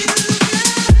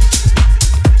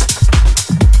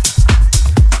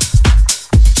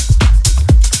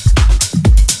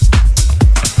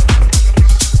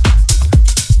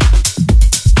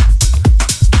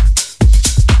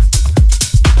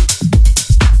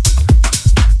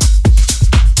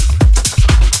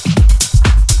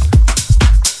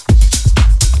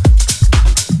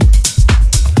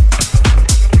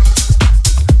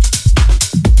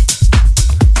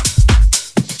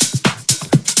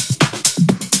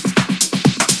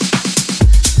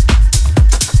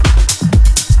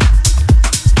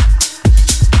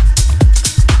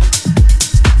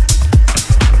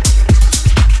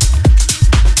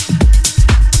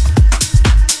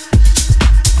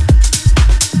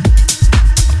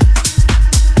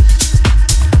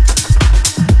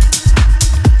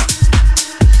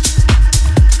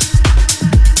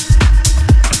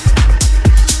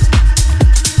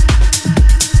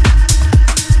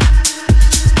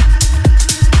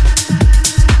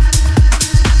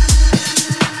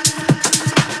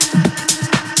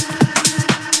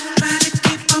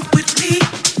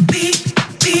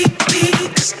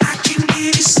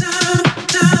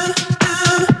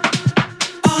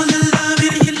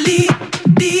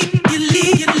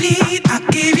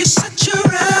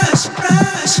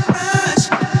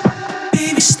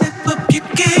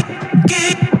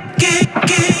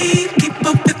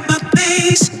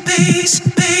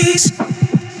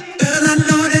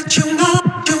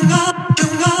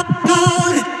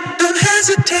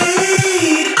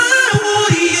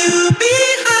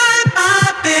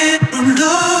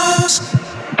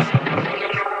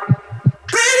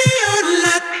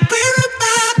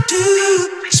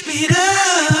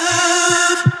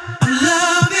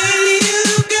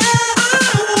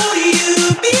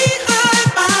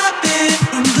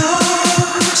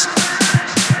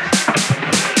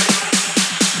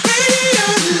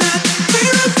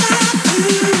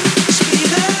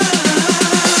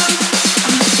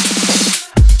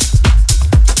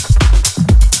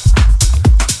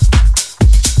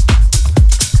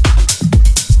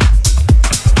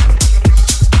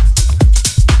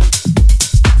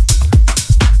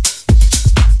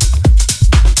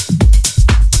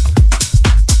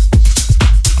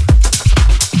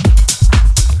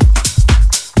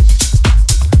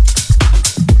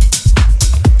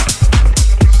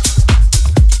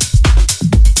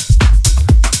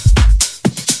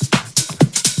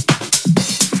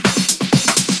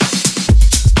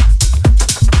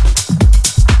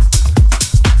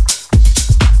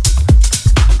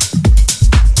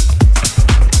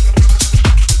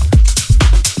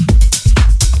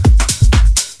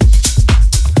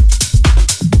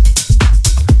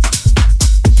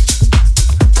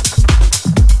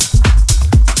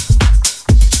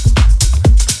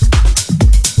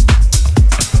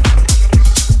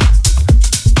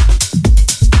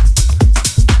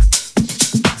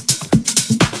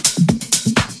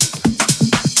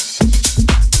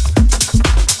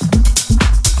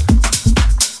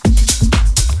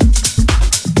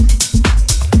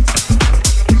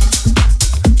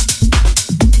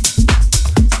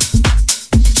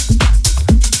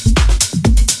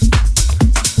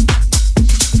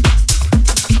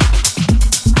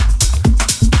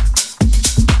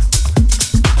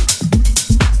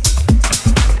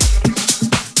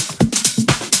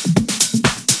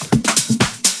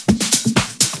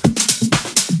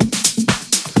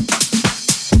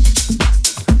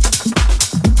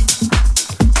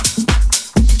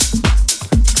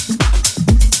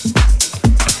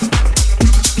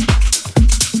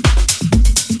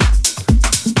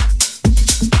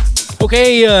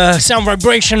 Okay, Sound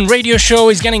Vibration radio show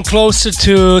is getting closer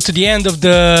to the end of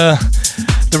the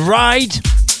ride.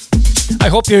 I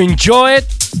hope you enjoy it.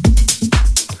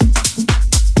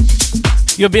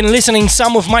 You've been listening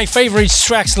some of my favorite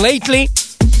tracks lately.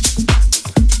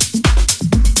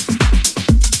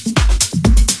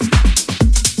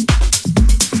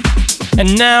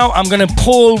 And now I'm gonna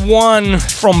pull one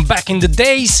from back in the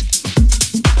days.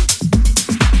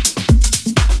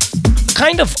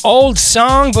 Kind of old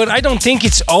song, but I don't think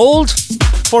it's old.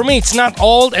 For me, it's not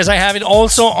old, as I have it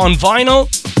also on vinyl.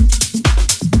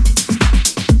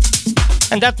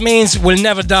 And that means Will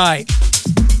Never Die.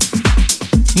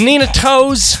 Nina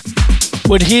Toes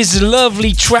with his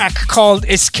lovely track called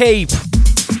Escape.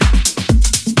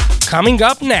 Coming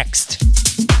up next.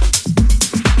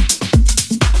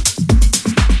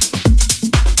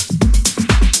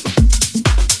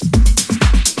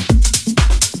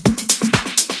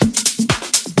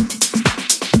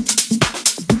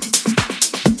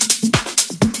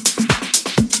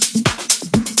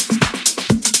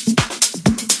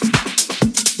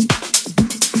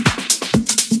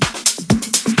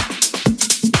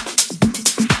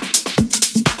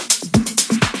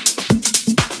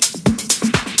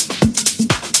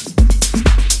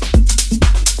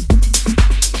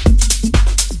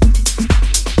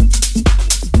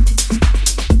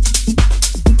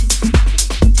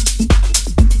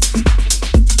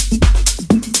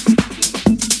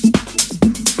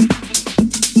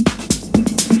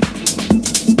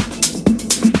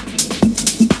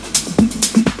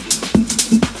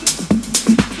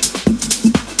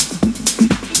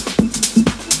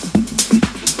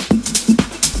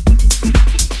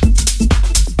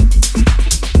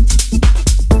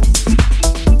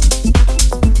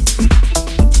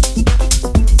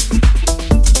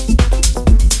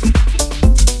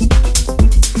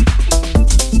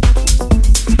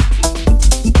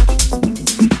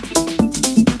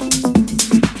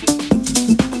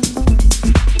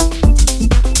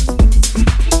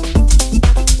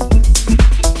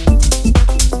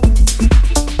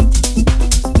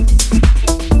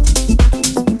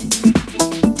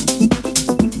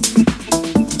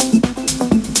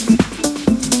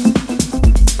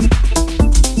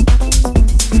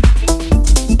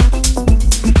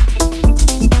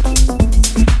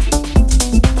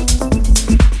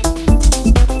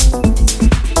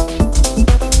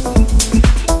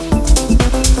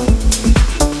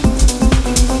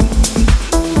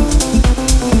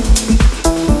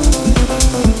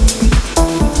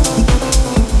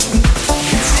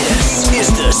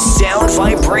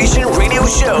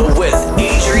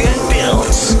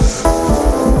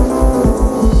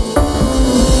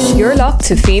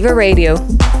 to Fever Radio.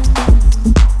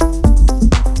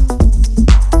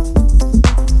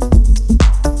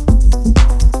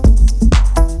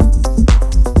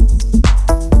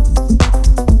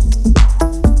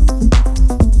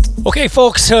 Okay,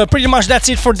 folks, pretty much that's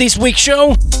it for this week's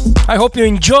show. I hope you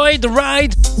enjoyed the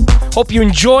ride. Hope you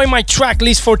enjoy my track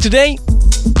list for today.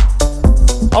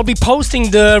 I'll be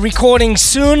posting the recording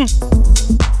soon.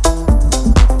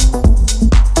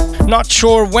 Not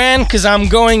sure when, because I'm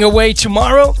going away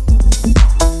tomorrow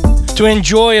to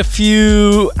enjoy a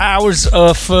few hours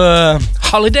of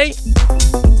holiday.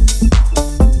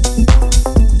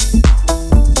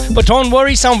 But don't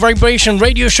worry, Sound Vibration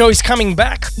Radio Show is coming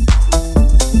back.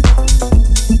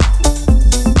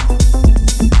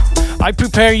 I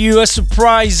prepare you a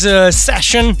surprise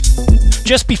session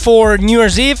just before New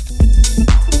Year's Eve.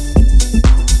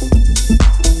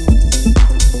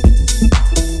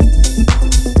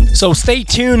 So stay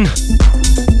tuned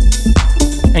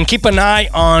and keep an eye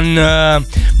on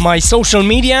my social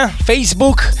media,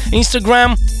 Facebook,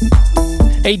 Instagram,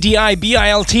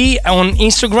 ADIBILT on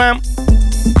Instagram,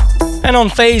 and on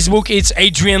Facebook it's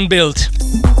Adrian Bilt.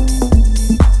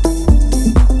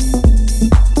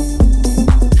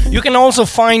 You can also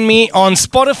find me on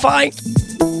Spotify,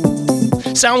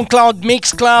 SoundCloud,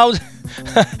 Mixcloud.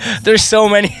 There's so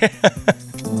many.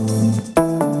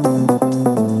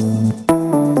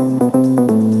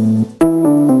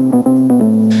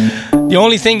 The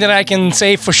only thing that I can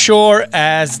say for sure,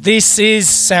 as this is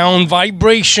Sound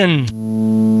Vibration,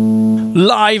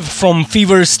 live from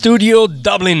Fever Studio,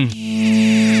 Dublin.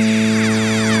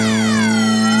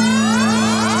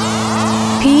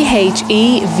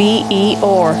 PHEVER.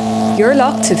 You're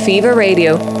locked to Fever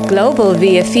Radio. Global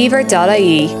via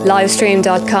fever.ie,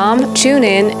 livestream.com,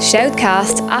 TuneIn,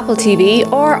 Shoutcast, Apple TV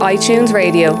or iTunes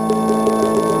Radio.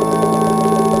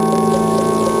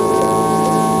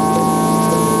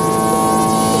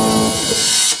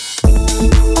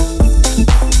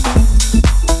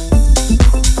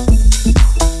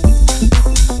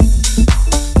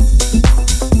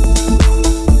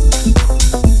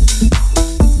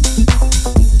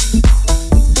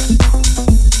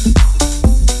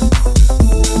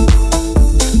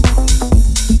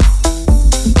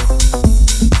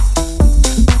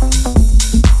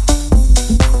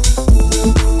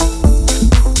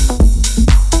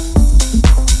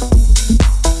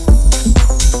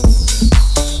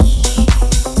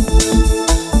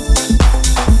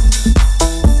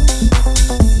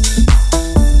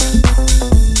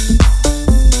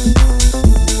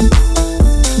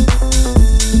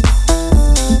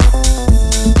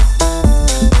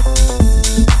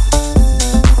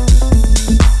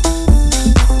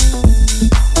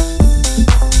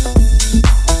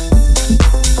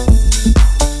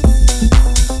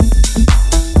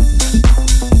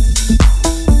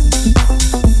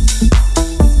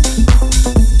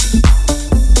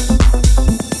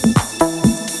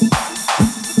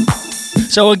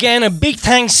 So again, a big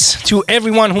thanks to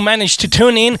everyone who managed to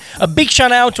tune in. A big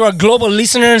shout out to our global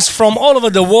listeners from all over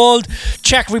the world.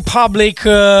 Czech Republic,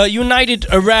 United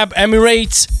Arab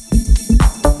Emirates.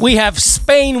 We have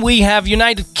Spain, we have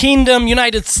United Kingdom,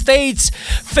 United States,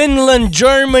 Finland,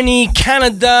 Germany,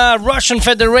 Canada, Russian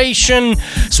Federation,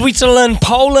 Switzerland,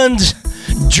 Poland,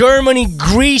 Germany,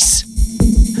 Greece.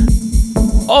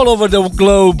 All over the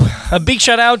globe. A big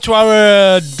shout out to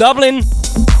our Dublin.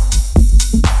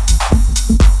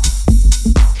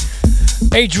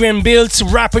 Adrian Bilt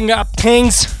wrapping up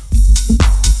things.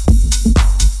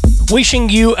 Wishing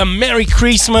you a Merry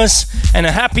Christmas and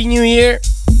a Happy New Year.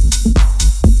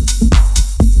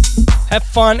 Have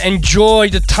fun, enjoy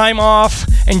the time off,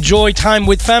 enjoy time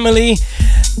with family,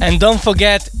 and don't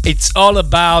forget, it's all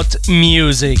about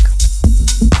music.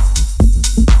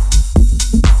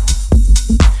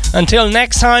 Until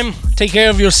next time, take care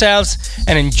of yourselves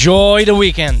and enjoy the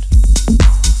weekend.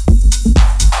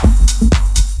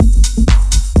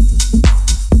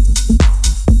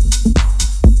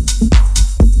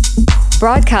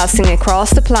 Broadcasting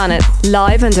across the planet,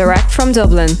 live and direct from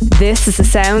Dublin, this is the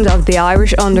sound of the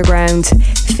Irish underground.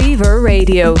 Fever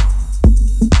Radio.